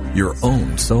matters, your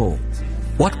own soul.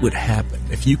 What would happen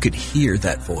if you could hear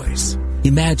that voice?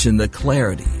 Imagine the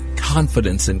clarity,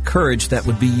 confidence, and courage that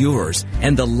would be yours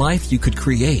and the life you could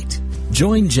create.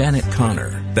 Join Janet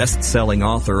Connor, best-selling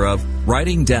author of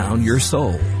Writing Down Your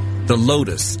Soul, The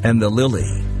Lotus and the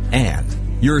Lily, and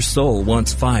Your Soul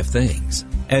Wants 5 Things,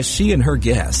 as she and her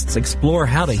guests explore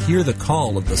how to hear the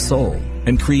call of the soul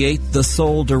and create the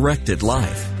soul-directed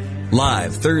life.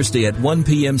 Live Thursday at 1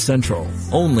 p.m. Central,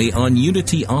 only on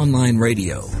Unity Online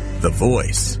Radio, the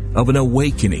voice of an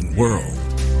awakening world.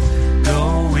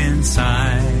 Go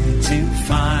inside to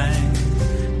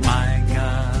find my God.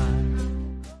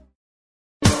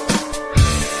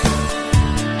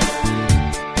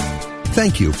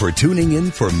 Thank you for tuning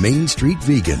in for Main Street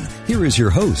Vegan. Here is your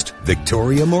host,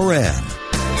 Victoria Moran.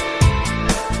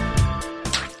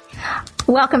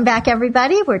 Welcome back,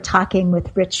 everybody. We're talking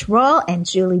with Rich Roll and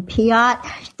Julie Piot,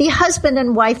 the husband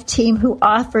and wife team who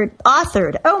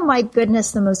authored, oh my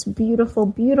goodness, the most beautiful,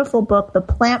 beautiful book, The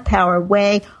Plant Power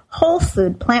Way, whole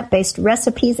food, plant-based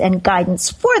recipes and guidance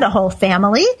for the whole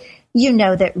family. You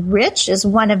know that Rich is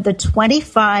one of the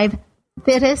 25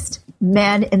 fittest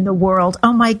men in the world.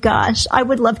 Oh my gosh, I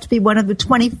would love to be one of the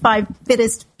 25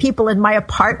 fittest people in my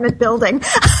apartment building.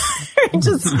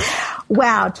 Just,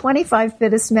 wow, 25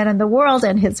 fittest men in the world.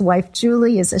 And his wife,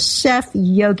 Julie, is a chef,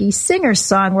 yogi, singer,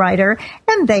 songwriter,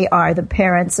 and they are the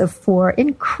parents of 4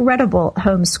 incredible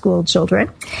homeschool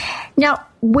children. Now,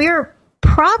 we're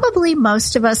probably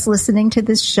most of us listening to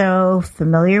this show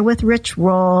familiar with Rich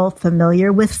Roll,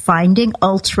 familiar with Finding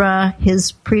Ultra,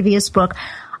 his previous book.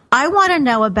 I want to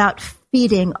know about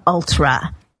Feeding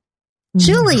Ultra.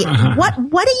 Julie, what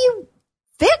do you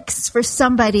fix for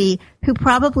somebody who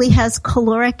probably has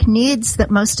caloric needs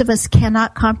that most of us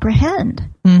cannot comprehend?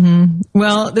 Mm-hmm.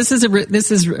 Well, this is a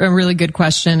really good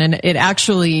question, and it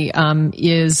actually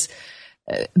is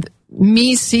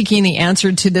me seeking the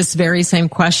answer to this very same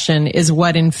question is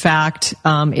what, in fact,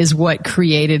 is what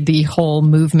created the whole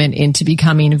movement into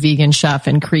becoming a vegan chef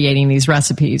and creating these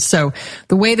recipes. So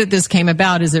the way that this came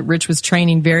about is that Rich was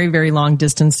training very, very long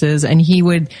distances, and he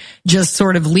would just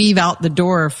sort of leave out the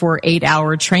door for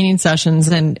 8-hour training sessions,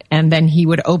 and then he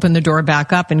would open the door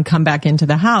back up and come back into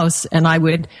the house. And I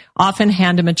would often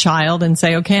hand him a child and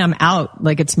say, okay, I'm out.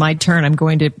 Like, it's my turn. I'm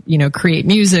going to, create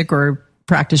music or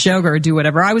practice yoga or do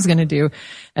whatever I was going to do.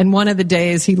 And one of the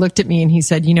days he looked at me and he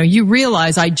said, you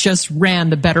realize I just ran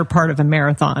the better part of a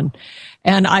marathon.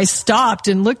 And I stopped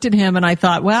and looked at him and I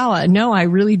thought, wow, no, I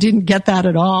really didn't get that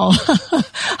at all.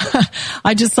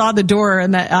 I just saw the door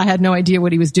and that I had no idea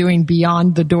what he was doing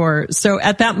beyond the door. So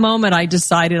at that moment I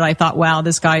thought, wow,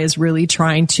 this guy is really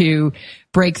trying to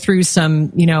break through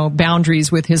some,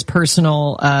 boundaries with his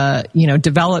personal,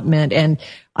 development. And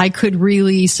I could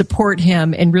really support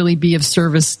him and really be of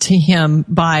service to him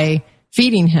by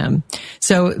feeding him.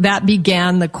 So that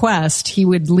began the quest. He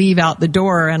would leave out the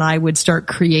door and I would start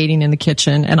creating in the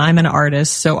kitchen, and I'm an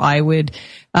artist. So I would,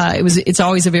 it's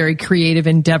always a very creative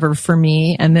endeavor for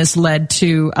me. And this led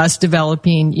to us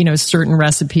developing, certain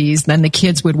recipes. Then the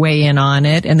kids would weigh in on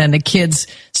it. And then the kids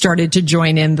started to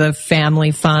join in the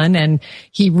family fun. And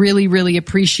he really, really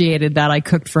appreciated that I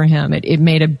cooked for him. It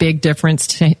made a big difference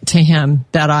to him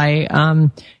that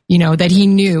that he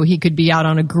knew he could be out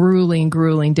on a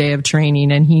grueling day of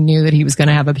training, and he knew that he was going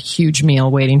to have a huge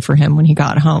meal waiting for him when he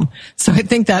got home. So I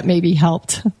think that maybe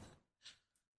helped.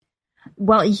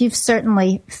 Well, you've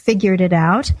certainly figured it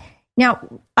out.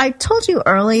 Now, I told you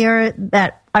earlier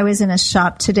that I was in a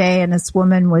shop today and this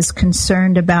woman was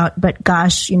concerned about, but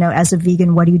gosh, as a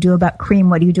vegan, what do you do about cream?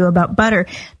 What do you do about butter?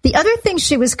 The other thing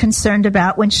she was concerned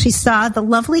about when she saw the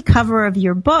lovely cover of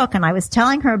your book, and I was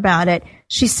telling her about it,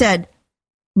 she said,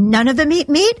 none of them eat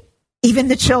meat, even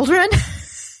the children?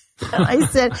 I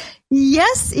said,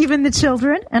 yes, even the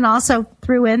children, and also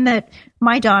threw in that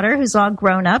my daughter, who's all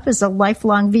grown up, is a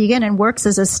lifelong vegan and works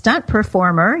as a stunt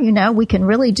performer. We can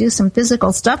really do some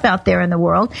physical stuff out there in the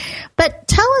world. But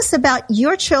tell us about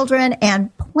your children and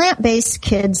plant-based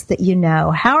kids that you know.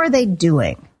 How are they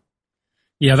doing?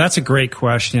 Yeah, that's a great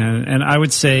question. And I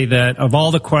would say that of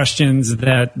all the questions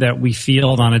that we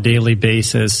field on a daily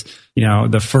basis,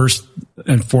 the first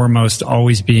and foremost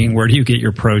always being, where do you get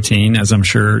your protein, as I'm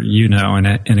sure you know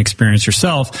and experience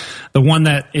yourself. The one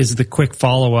that is the quick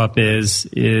follow-up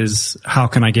is how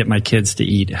can I get my kids to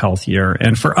eat healthier?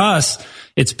 And for us,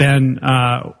 it's been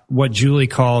what Julie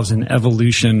calls an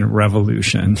evolution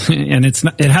revolution. And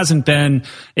it hasn't been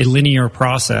a linear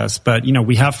process, but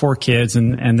we have 4 kids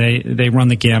and they run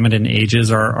the gamut in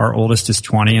ages. Our oldest is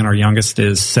 20 and our youngest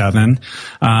is 7.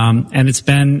 And it's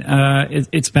been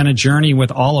a journey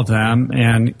with all of them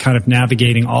and kind of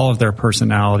navigating all of their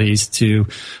personalities to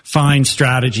find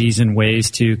strategies and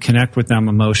ways to connect with them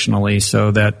emotionally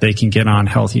so that they can get on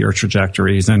healthier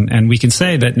trajectories. And we can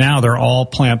say that now they're all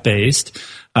plant-based.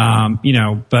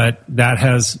 But that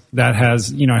has,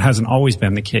 it hasn't always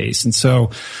been the case. And so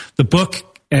the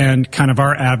book and kind of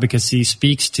our advocacy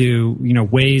speaks to,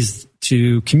 ways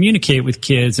to communicate with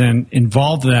kids and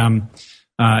involve them,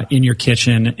 in your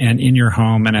kitchen and in your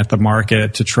home and at the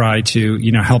market to try to,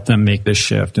 help them make this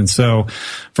shift. And so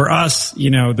for us,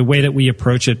 the way that we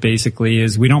approach it basically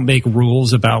is we don't make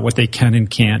rules about what they can and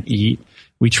can't eat.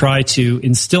 We try to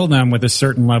instill them with a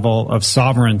certain level of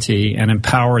sovereignty and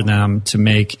empower them to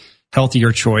make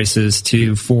healthier choices,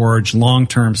 to forge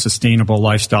long-term sustainable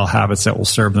lifestyle habits that will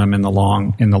serve them in the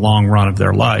long run of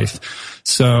their life.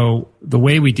 So the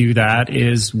way we do that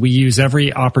is we use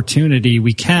every opportunity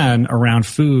we can around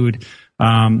food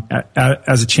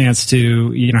as a chance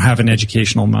to, have an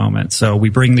educational moment. So we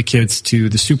bring the kids to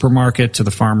the supermarket, to the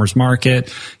farmer's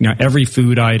market, every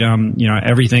food item,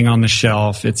 everything on the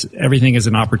shelf. Everything is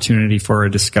an opportunity for a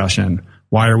discussion.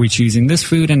 Why are we choosing this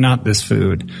food and not this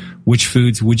food? Which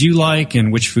foods would you like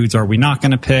and which foods are we not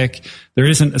going to pick? There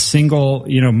isn't a single,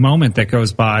 moment that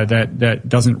goes by that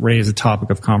doesn't raise a topic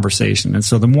of conversation. And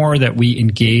so the more that we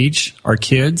engage our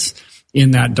kids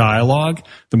in that dialogue,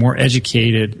 the more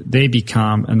educated they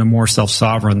become and the more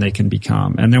self-sovereign they can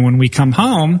become. And then when we come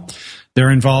home, they're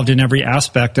involved in every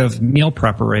aspect of meal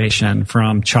preparation,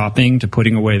 from chopping to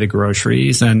putting away the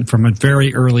groceries. And from a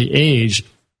very early age,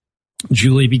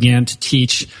 Julie began to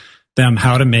teach them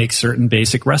how to make certain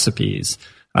basic recipes.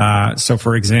 So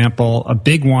for example, a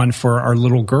big one for our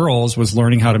little girls was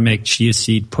learning how to make chia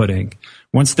seed pudding.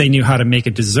 Once they knew how to make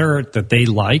a dessert that they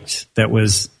liked, that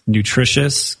was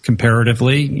nutritious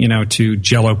comparatively, to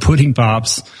Jell-O pudding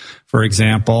pops, for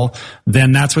example,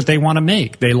 then that's what they want to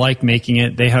make. They like making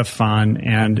it. They have fun.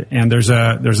 And there's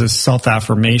a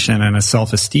self-affirmation and a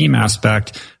self-esteem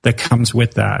aspect that comes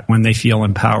with that when they feel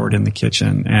empowered in the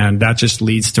kitchen. And that just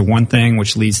leads to one thing,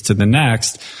 which leads to the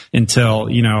next until,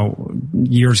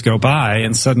 years go by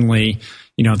and suddenly,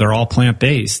 they're all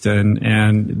plant-based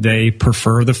and they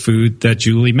prefer the food that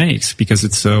Julie makes because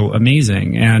it's so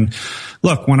amazing. And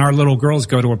look, when our little girls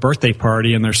go to a birthday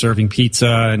party and they're serving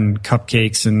pizza and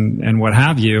cupcakes and what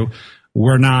have you,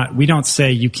 we don't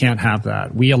say you can't have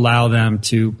that. We allow them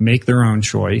to make their own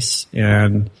choice,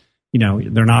 and,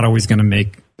 they're not always going to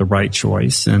make the right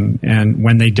choice. And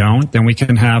when they don't, then we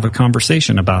can have a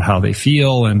conversation about how they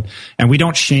feel, and we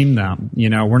don't shame them.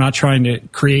 We're not trying to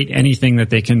create anything that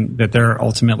they're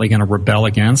ultimately going to rebel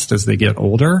against as they get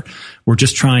older. We're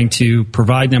just trying to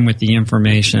provide them with the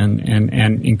information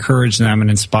and encourage them and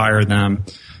inspire them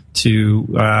to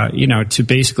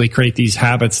basically create these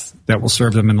habits that will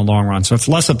serve them in the long run. So it's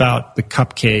less about the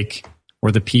cupcake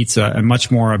or the pizza and much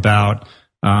more about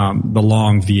the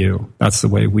long view. That's the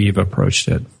way we've approached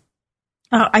it.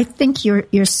 Oh, I think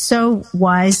you're so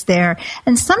wise there.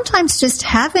 And sometimes just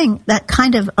having that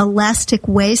kind of elastic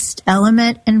waist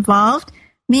element involved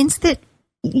means that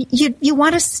you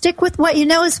want to stick with what you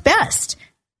know is best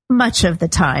much of the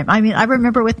time. I mean, I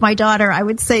remember with my daughter, I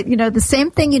would say, the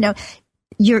same thing,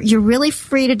 you're really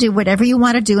free to do whatever you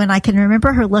want to do. And I can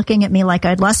remember her looking at me like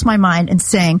I'd lost my mind and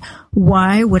saying,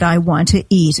 why would I want to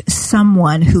eat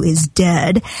someone who is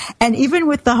dead? And even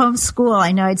with the homeschool,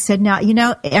 I know I'd said, now,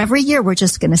 every year we're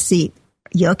just going to see,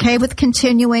 you okay with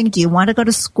continuing? Do you want to go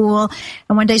to school?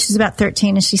 And one day she's about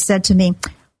 13 and she said to me,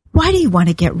 why do you want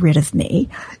to get rid of me?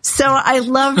 So I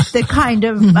love the kind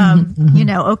of,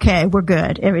 okay, we're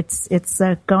good. It's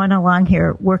going along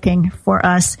here, working for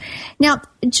us. Now,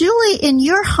 Julie, in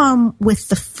your home with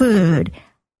the food,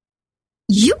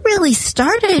 you really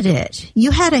started it.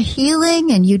 You had a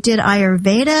healing and you did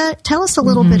Ayurveda. Tell us a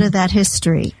little bit of that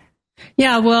history.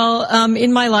 Yeah, well,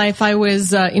 in my life, I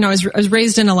was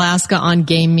raised in Alaska on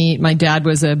game meat. My dad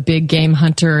was a big game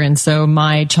hunter, and so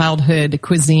my childhood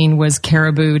cuisine was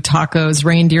caribou, tacos,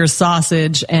 reindeer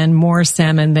sausage, and more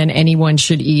salmon than anyone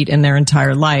should eat in their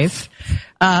entire life.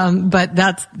 But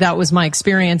that was my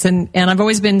experience. And I've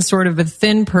always been sort of a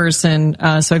thin person,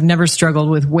 so I've never struggled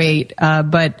with weight.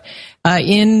 But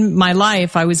in my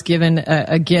life, I was given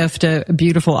a gift, a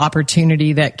beautiful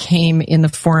opportunity that came in the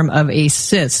form of a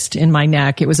cyst in my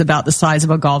neck. It was about the size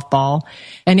of a golf ball,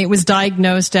 and it was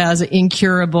diagnosed as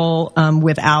incurable,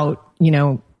 without,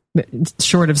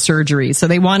 short of surgery. So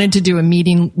they wanted to do a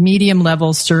medium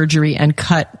level surgery and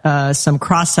cut some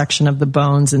cross section of the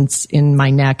bones in my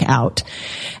neck out.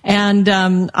 And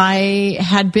I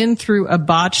had been through a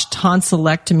botched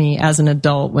tonsillectomy as an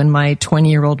adult when my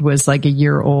 20-year-old was like a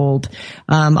year old.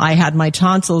 I had my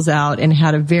tonsils out and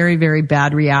had a very, very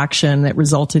bad reaction that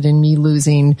resulted in me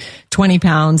losing 20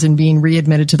 pounds and being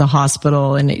readmitted to the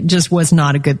hospital, and it just was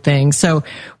not a good thing. So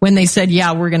when they said,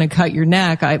 yeah, we're going to cut your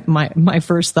neck, my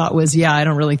first thought was, yeah, I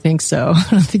don't really think so. I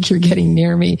don't think you're getting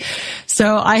near me.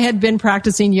 So I had been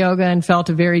practicing yoga and felt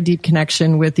a very deep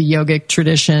connection with the yogic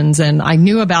traditions. And I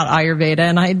knew about Ayurveda,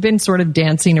 and I had been sort of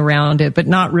dancing around it, but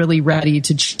not really ready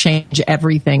to change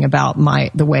everything about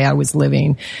the way I was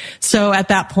living. So at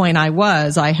that point I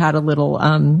had a little,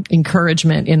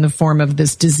 encouragement in the form of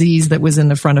this disease that was in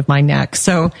the front of my neck.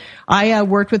 So I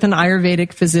worked with an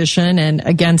Ayurvedic physician, and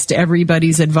against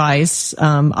everybody's advice,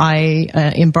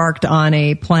 I embarked on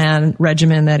a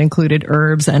regimen that included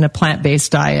herbs and a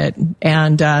plant-based diet.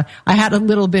 And I had a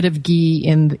little bit of ghee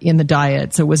in the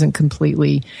diet, so it wasn't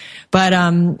completely. But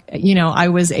I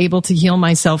was able to heal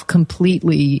myself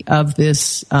completely of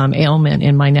this ailment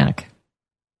in my neck.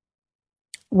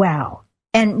 Wow.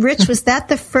 And Rich, was that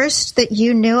the first that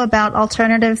you knew about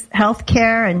alternative health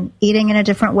care and eating in a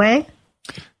different way?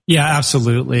 Yeah,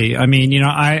 absolutely. I mean,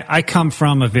 I come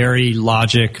from a very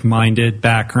logic-minded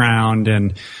background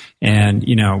and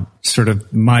sort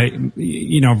of my,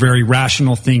 very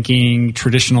rational thinking,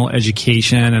 traditional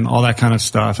education and all that kind of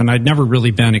stuff. And I'd never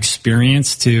really been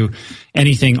experienced to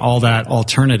anything all that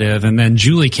alternative. And then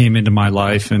Julie came into my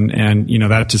life and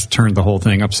that just turned the whole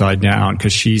thing upside down,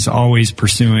 because she's always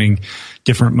pursuing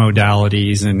different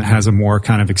modalities and has a more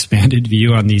kind of expanded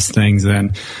view on these things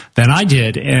than I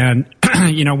did. And,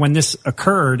 when this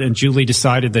occurred and Julie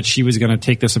decided that she was going to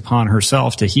take this upon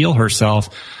herself to heal herself,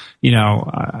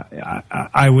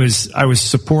 I was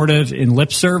supportive in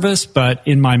lip service, but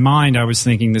in my mind, I was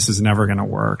thinking this is never going to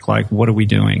work. Like, what are we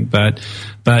doing? But,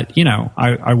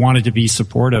 I wanted to be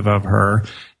supportive of her,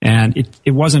 and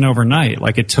it wasn't overnight.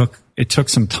 Like, it took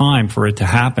some time for it to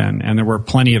happen. And there were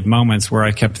plenty of moments where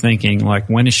I kept thinking, like,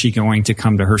 when is she going to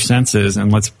come to her senses?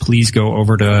 And let's please go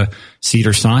over to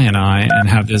Cedars-Sinai and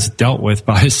have this dealt with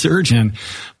by a surgeon.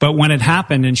 But when it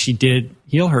happened and she did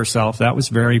heal herself, that was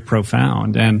very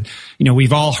profound. And,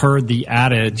 we've all heard the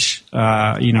adage,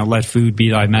 let food be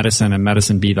thy medicine and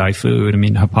medicine be thy food. I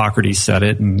mean, Hippocrates said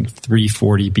it in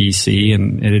 340 BC,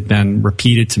 and it had been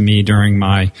repeated to me during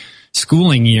my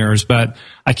schooling years, but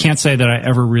I can't say that I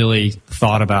ever really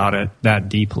thought about it that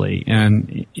deeply.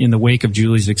 And in the wake of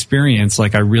Julie's experience,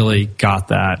 I really got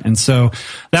that. And so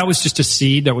that was just a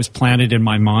seed that was planted in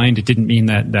my mind. It didn't mean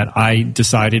that I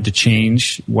decided to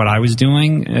change what I was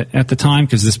doing at the time,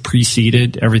 because this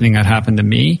preceded everything that happened to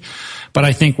me. But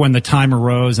I think when the time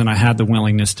arose and I had the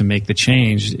willingness to make the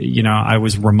change, I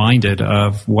was reminded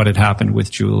of what had happened with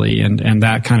Julie, and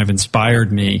that kind of inspired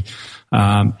me.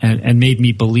 And made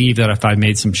me believe that if I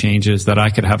made some changes, that I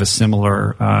could have a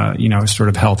similar, sort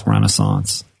of health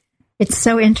renaissance. It's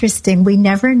so interesting. We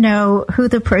never know who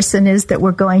the person is that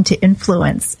we're going to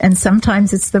influence. And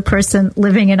sometimes it's the person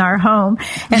living in our home.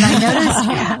 And I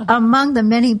noticed among the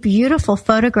many beautiful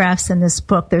photographs in this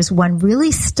book, there's one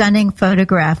really stunning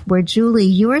photograph where, Julie,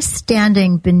 you're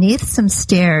standing beneath some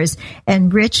stairs,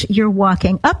 and Rich, you're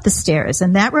walking up the stairs.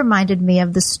 And that reminded me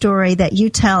of the story that you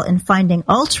tell in Finding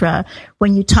Ultra,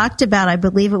 when you talked about, I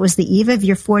believe it was the eve of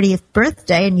your 40th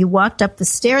birthday, and you walked up the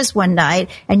stairs one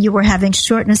night and you were having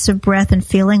shortness of breath and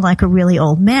feeling like a really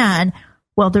old man.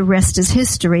 Well, the rest is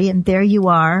history, and there you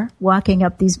are walking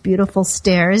up these beautiful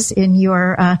stairs in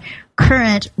your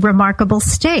current remarkable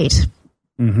state.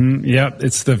 Mm-hmm. Yep,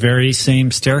 it's the very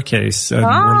same staircase.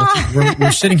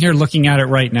 We're sitting here looking at it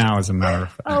right now, as a matter of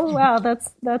fact. Oh, wow,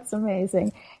 that's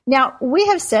amazing. Now, we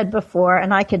have said before,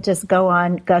 and I could just go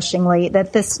on gushingly,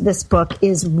 that this book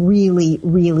is really,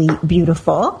 really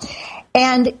beautiful.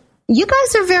 And you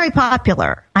guys are very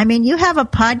popular. I mean, you have a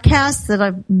podcast that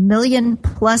 1 million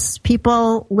plus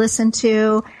people listen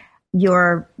to.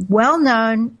 You're well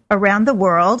known around the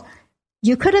world.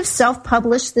 You could have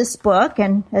self-published this book,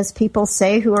 and as people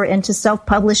say who are into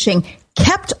self-publishing,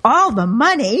 kept all the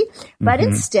money, but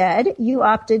instead you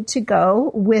opted to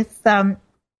go with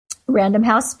Random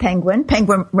House Penguin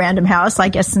Random House. I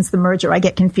guess since the merger I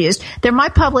get confused. They're my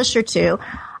publisher too.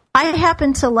 I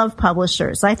happen to love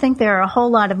publishers. I think there are a whole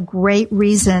lot of great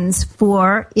reasons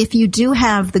for, if you do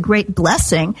have the great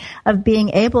blessing of being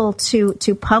able to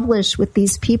publish with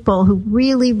these people who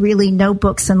really, really know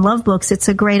books and love books, it's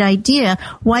a great idea.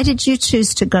 Why did you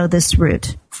choose to go this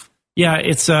route? Yeah,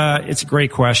 it's a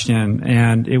great question,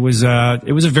 and it was a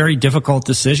very difficult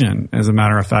decision. As a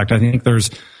matter of fact, I think there's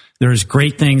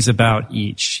great things about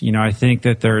each. You know, I think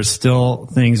that there's still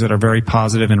things that are very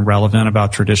positive and relevant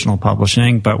about traditional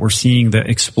publishing, but we're seeing the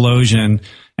explosion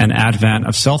and advent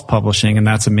of self-publishing, and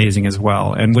that's amazing as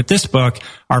well. And with this book,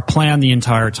 our plan the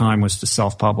entire time was to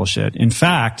self-publish it. In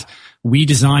fact, we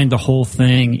designed the whole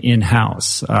thing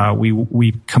in-house.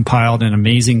 We compiled an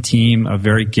amazing team of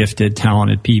very gifted,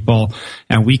 talented people,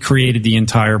 and we created the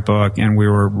entire book, and we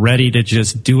were ready to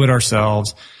just do it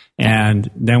ourselves. And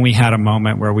then we had a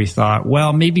moment where we thought,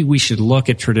 well, maybe we should look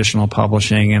at traditional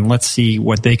publishing and let's see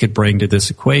what they could bring to this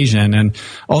equation. And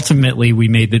ultimately, we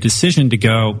made the decision to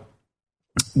go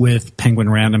with Penguin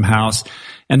Random House.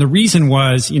 And the reason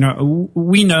was, you know,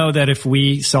 we know that if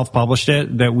we self-published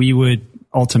it, that we would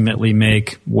ultimately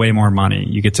make way more money.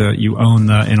 You own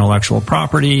the intellectual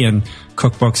property, and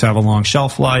cookbooks have a long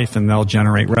shelf life and they'll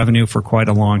generate revenue for quite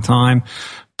a long time.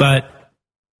 But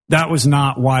that was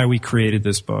not why we created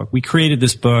this book. We created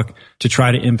this book to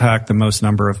try to impact the most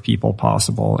number of people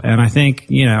possible. And I think,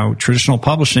 you know, traditional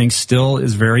publishing still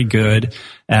is very good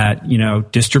at, you know,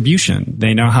 distribution.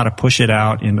 They know how to push it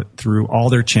out through all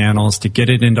their channels to get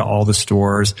it into all the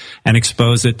stores and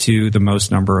expose it to the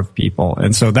most number of people.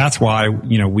 And so that's why,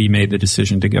 you know, we made the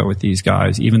decision to go with these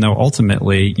guys, even though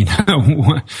ultimately, you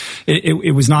know,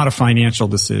 it was not a financial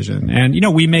decision. And, you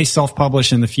know, we may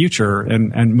self-publish in the future,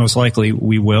 and most likely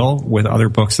we will with other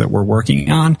books that we're working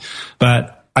on.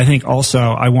 But I think also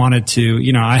I wanted to,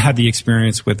 you know, I had the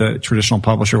experience with a traditional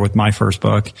publisher with my first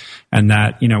book, and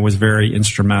that, you know, was very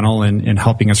instrumental in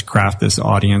helping us craft this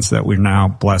audience that we're now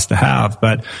blessed to have.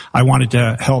 But I wanted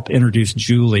to help introduce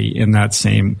Julie in that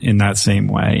same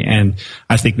way. And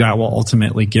I think that will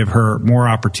ultimately give her more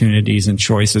opportunities and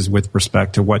choices with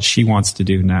respect to what she wants to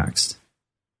do next.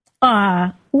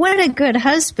 What a good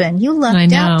husband. You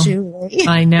lucked out, Julie.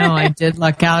 I know. I did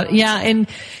luck out. Yeah. And,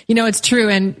 you know, it's true.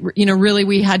 And, you know, really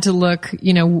we had to look,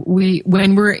 you know,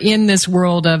 when we're in this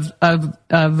world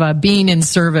of being in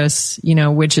service, you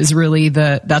know, which is really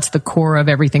that's the core of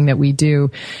everything that we do.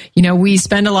 You know, we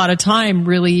spend a lot of time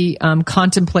really,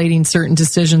 contemplating certain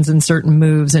decisions and certain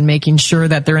moves and making sure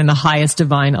that they're in the highest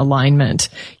divine alignment.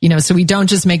 You know, so we don't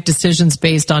just make decisions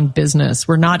based on business.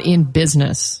 We're not in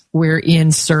business. We're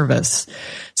in service.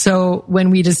 So when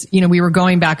we just, you know, we were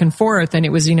going back and forth, and it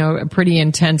was, you know, a pretty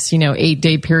intense, you know,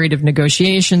 8-day period of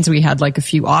negotiations. We had like a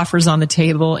few offers on the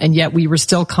table, and yet we were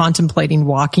still contemplating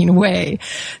walking away.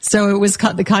 So it was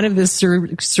kind of this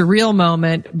surreal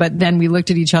moment. But then we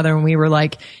looked at each other and we were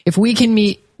like, if we can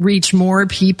reach more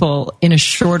people in a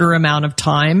shorter amount of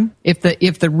time, if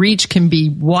the reach can be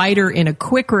wider in a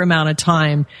quicker amount of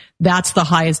time, that's the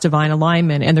highest divine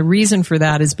alignment. And the reason for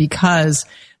that is because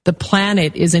the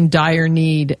planet is in dire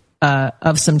need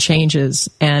of some changes,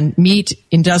 and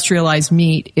industrialized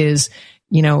meat is,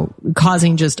 you know,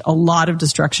 causing just a lot of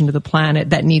destruction to the planet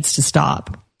that needs to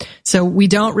stop. So we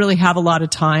don't really have a lot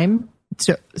of time.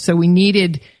 So we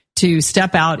needed to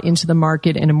step out into the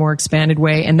market in a more expanded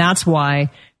way. And that's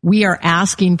why we are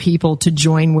asking people to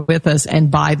join with us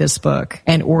and buy this book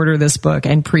and order this book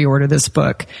and pre-order this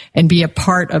book and be a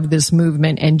part of this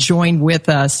movement and join with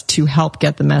us to help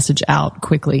get the message out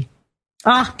quickly.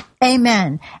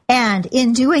 Amen. And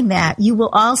in doing that, you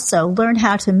will also learn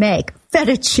how to make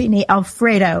fettuccine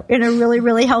Alfredo in a really,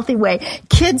 really healthy way.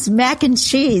 Kids mac and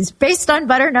cheese based on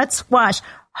butternut squash.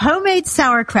 Homemade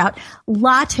sauerkraut,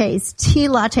 lattes, tea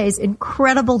lattes,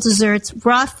 incredible desserts,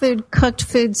 raw food, cooked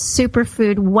food,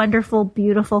 superfood, wonderful,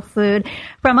 beautiful food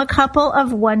from a couple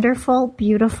of wonderful,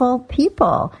 beautiful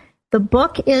people. The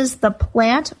book is The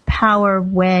Plant Power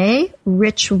Way,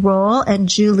 Rich Roll and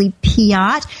Julie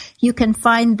Piat. You can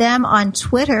find them on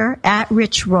Twitter at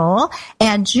Rich Roll.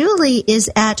 And Julie is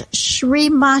at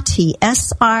Srimati,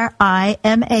 S-R-I-M-A-T-I,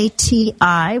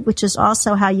 which is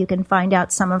also how you can find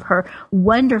out some of her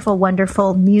wonderful,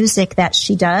 wonderful music that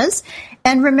she does.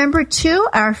 And remember, too,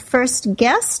 our first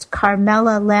guest,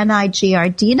 Carmela Lanai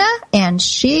Giardina, and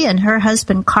she and her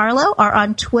husband, Carlo, are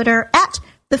on Twitter at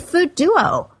The Food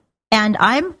Duo. And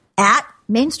I'm at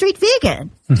Main Street Vegan.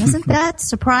 Doesn't that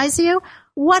surprise you?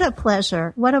 What a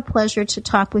pleasure. What a pleasure to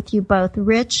talk with you both,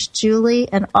 Rich, Julie,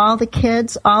 and all the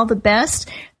kids. All the best.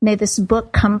 May this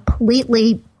book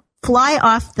completely fly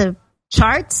off the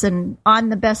charts and on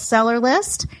the bestseller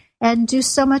list and do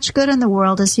so much good in the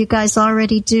world as you guys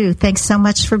already do. Thanks so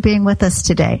much for being with us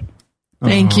today.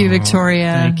 Thank you,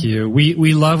 Victoria. Thank you.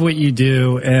 We love what you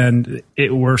do, and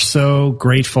we're so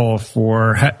grateful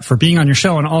for being on your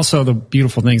show, and also the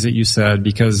beautiful things that you said,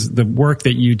 because the work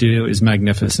that you do is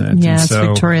magnificent. Yes, and so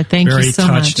Victoria, thank you so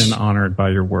much. Very touched and honored by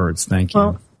your words. Thank you.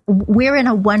 Well, we're in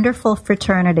a wonderful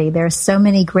fraternity. There are so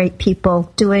many great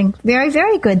people doing very,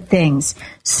 very good things.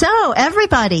 So,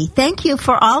 everybody, thank you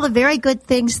for all the very good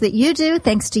things that you do.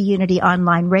 Thanks to Unity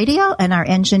Online Radio and our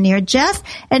engineer, Jeff.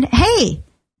 And hey,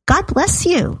 God bless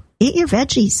you. Eat your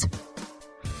veggies.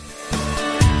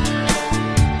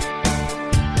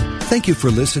 Thank you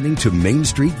for listening to Main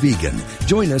Street Vegan.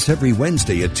 Join us every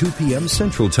Wednesday at 2 p.m.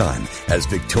 Central Time as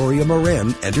Victoria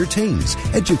Moran entertains,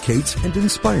 educates, and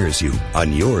inspires you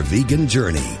on your vegan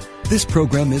journey. This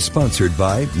program is sponsored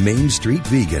by Main Street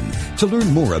Vegan. To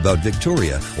learn more about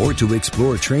Victoria or to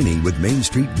explore training with Main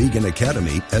Street Vegan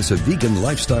Academy as a vegan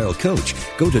lifestyle coach,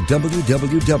 go to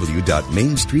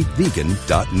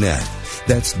www.mainstreetvegan.net.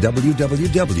 That's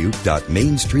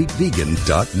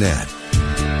www.mainstreetvegan.net.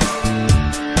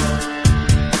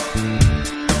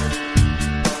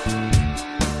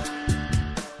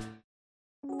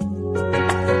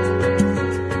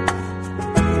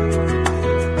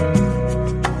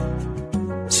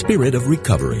 Spirit of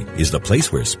Recovery is the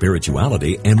place where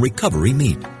spirituality and recovery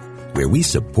meet, where we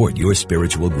support your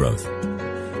spiritual growth.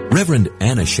 Reverend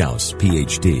Anna Schaus,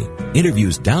 Ph.D.,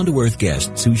 interviews down-to-earth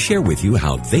guests who share with you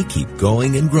how they keep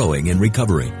going and growing in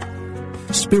recovery.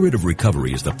 Spirit of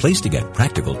Recovery is the place to get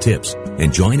practical tips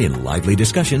and join in lively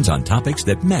discussions on topics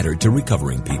that matter to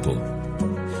recovering people.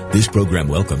 This program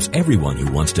welcomes everyone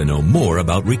who wants to know more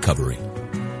about recovery.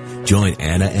 Join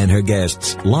Anna and her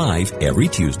guests live every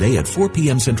Tuesday at 4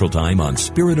 p.m. Central Time on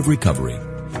Spirit of Recovery,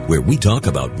 where we talk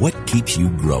about what keeps you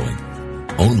growing.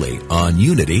 Only on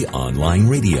Unity Online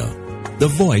Radio, the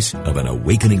voice of an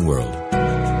awakening world.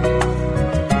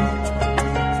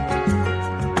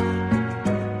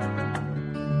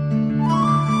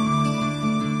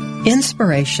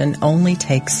 Inspiration only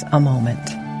takes a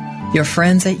moment. Your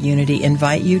friends at Unity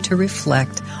invite you to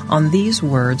reflect on these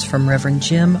words from Reverend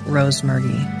Jim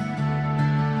Rosemurgy.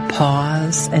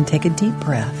 Pause and take a deep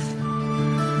breath.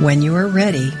 When you are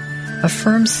ready,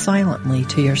 affirm silently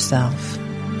to yourself,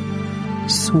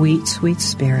 "Sweet, sweet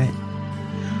Spirit,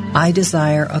 I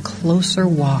desire a closer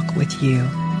walk with you.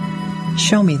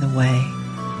 Show me the way.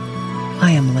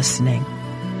 I am listening."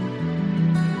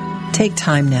 Take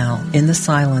time now in the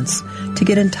silence to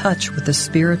get in touch with the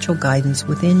spiritual guidance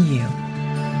within you.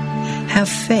 Have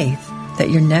faith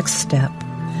that your next step,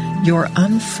 your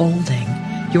unfolding,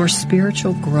 your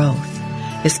spiritual growth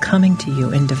is coming to you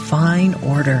in divine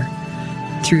order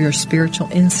through your spiritual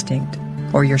instinct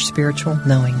or your spiritual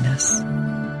knowingness.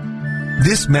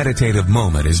 This meditative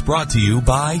moment is brought to you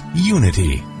by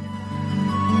Unity.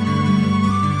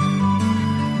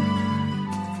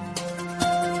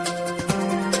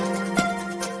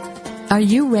 Are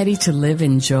you ready to live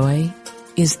in joy?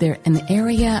 Is there an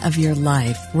area of your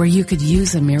life where you could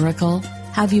use a miracle?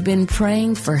 Have you been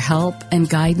praying for help and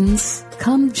guidance?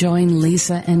 Come join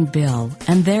Lisa and Bill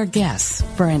and their guests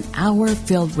for an hour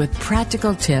filled with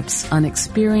practical tips on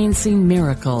experiencing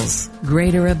miracles,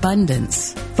 greater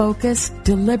abundance, focused,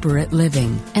 deliberate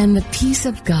living, and the peace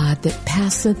of God that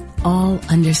passeth all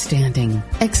understanding.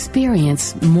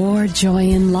 Experience more joy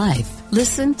in life.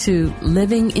 Listen to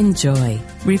Living in Joy,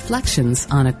 Reflections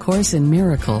on A Course in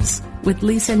Miracles with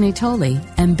Lisa Natoli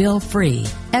and Bill Free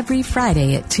every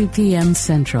Friday at 2 p.m.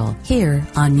 Central here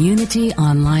on Unity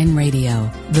Online Radio,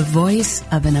 the voice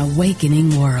of an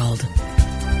awakening world.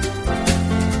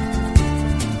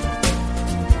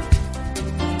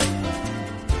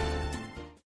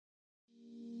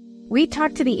 We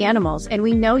talk to the animals, and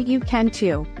we know you can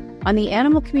too. On the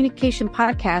Animal Communication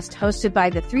Podcast hosted by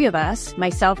the three of us,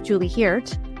 myself, Julie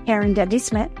Hiert, Erin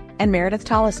Dundee-Smith, and Meredith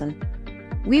Tollison.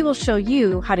 We will show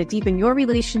you how to deepen your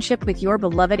relationship with your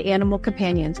beloved animal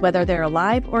companions, whether they're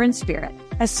alive or in spirit.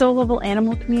 As soul-level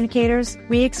animal communicators,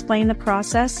 we explain the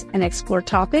process and explore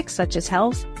topics such as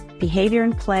health, behavior,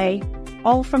 and play,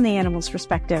 all from the animal's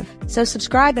perspective. So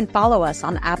subscribe and follow us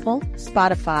on Apple,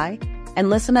 Spotify,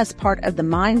 and listen as part of the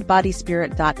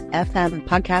MindBodySpirit.fm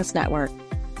podcast network.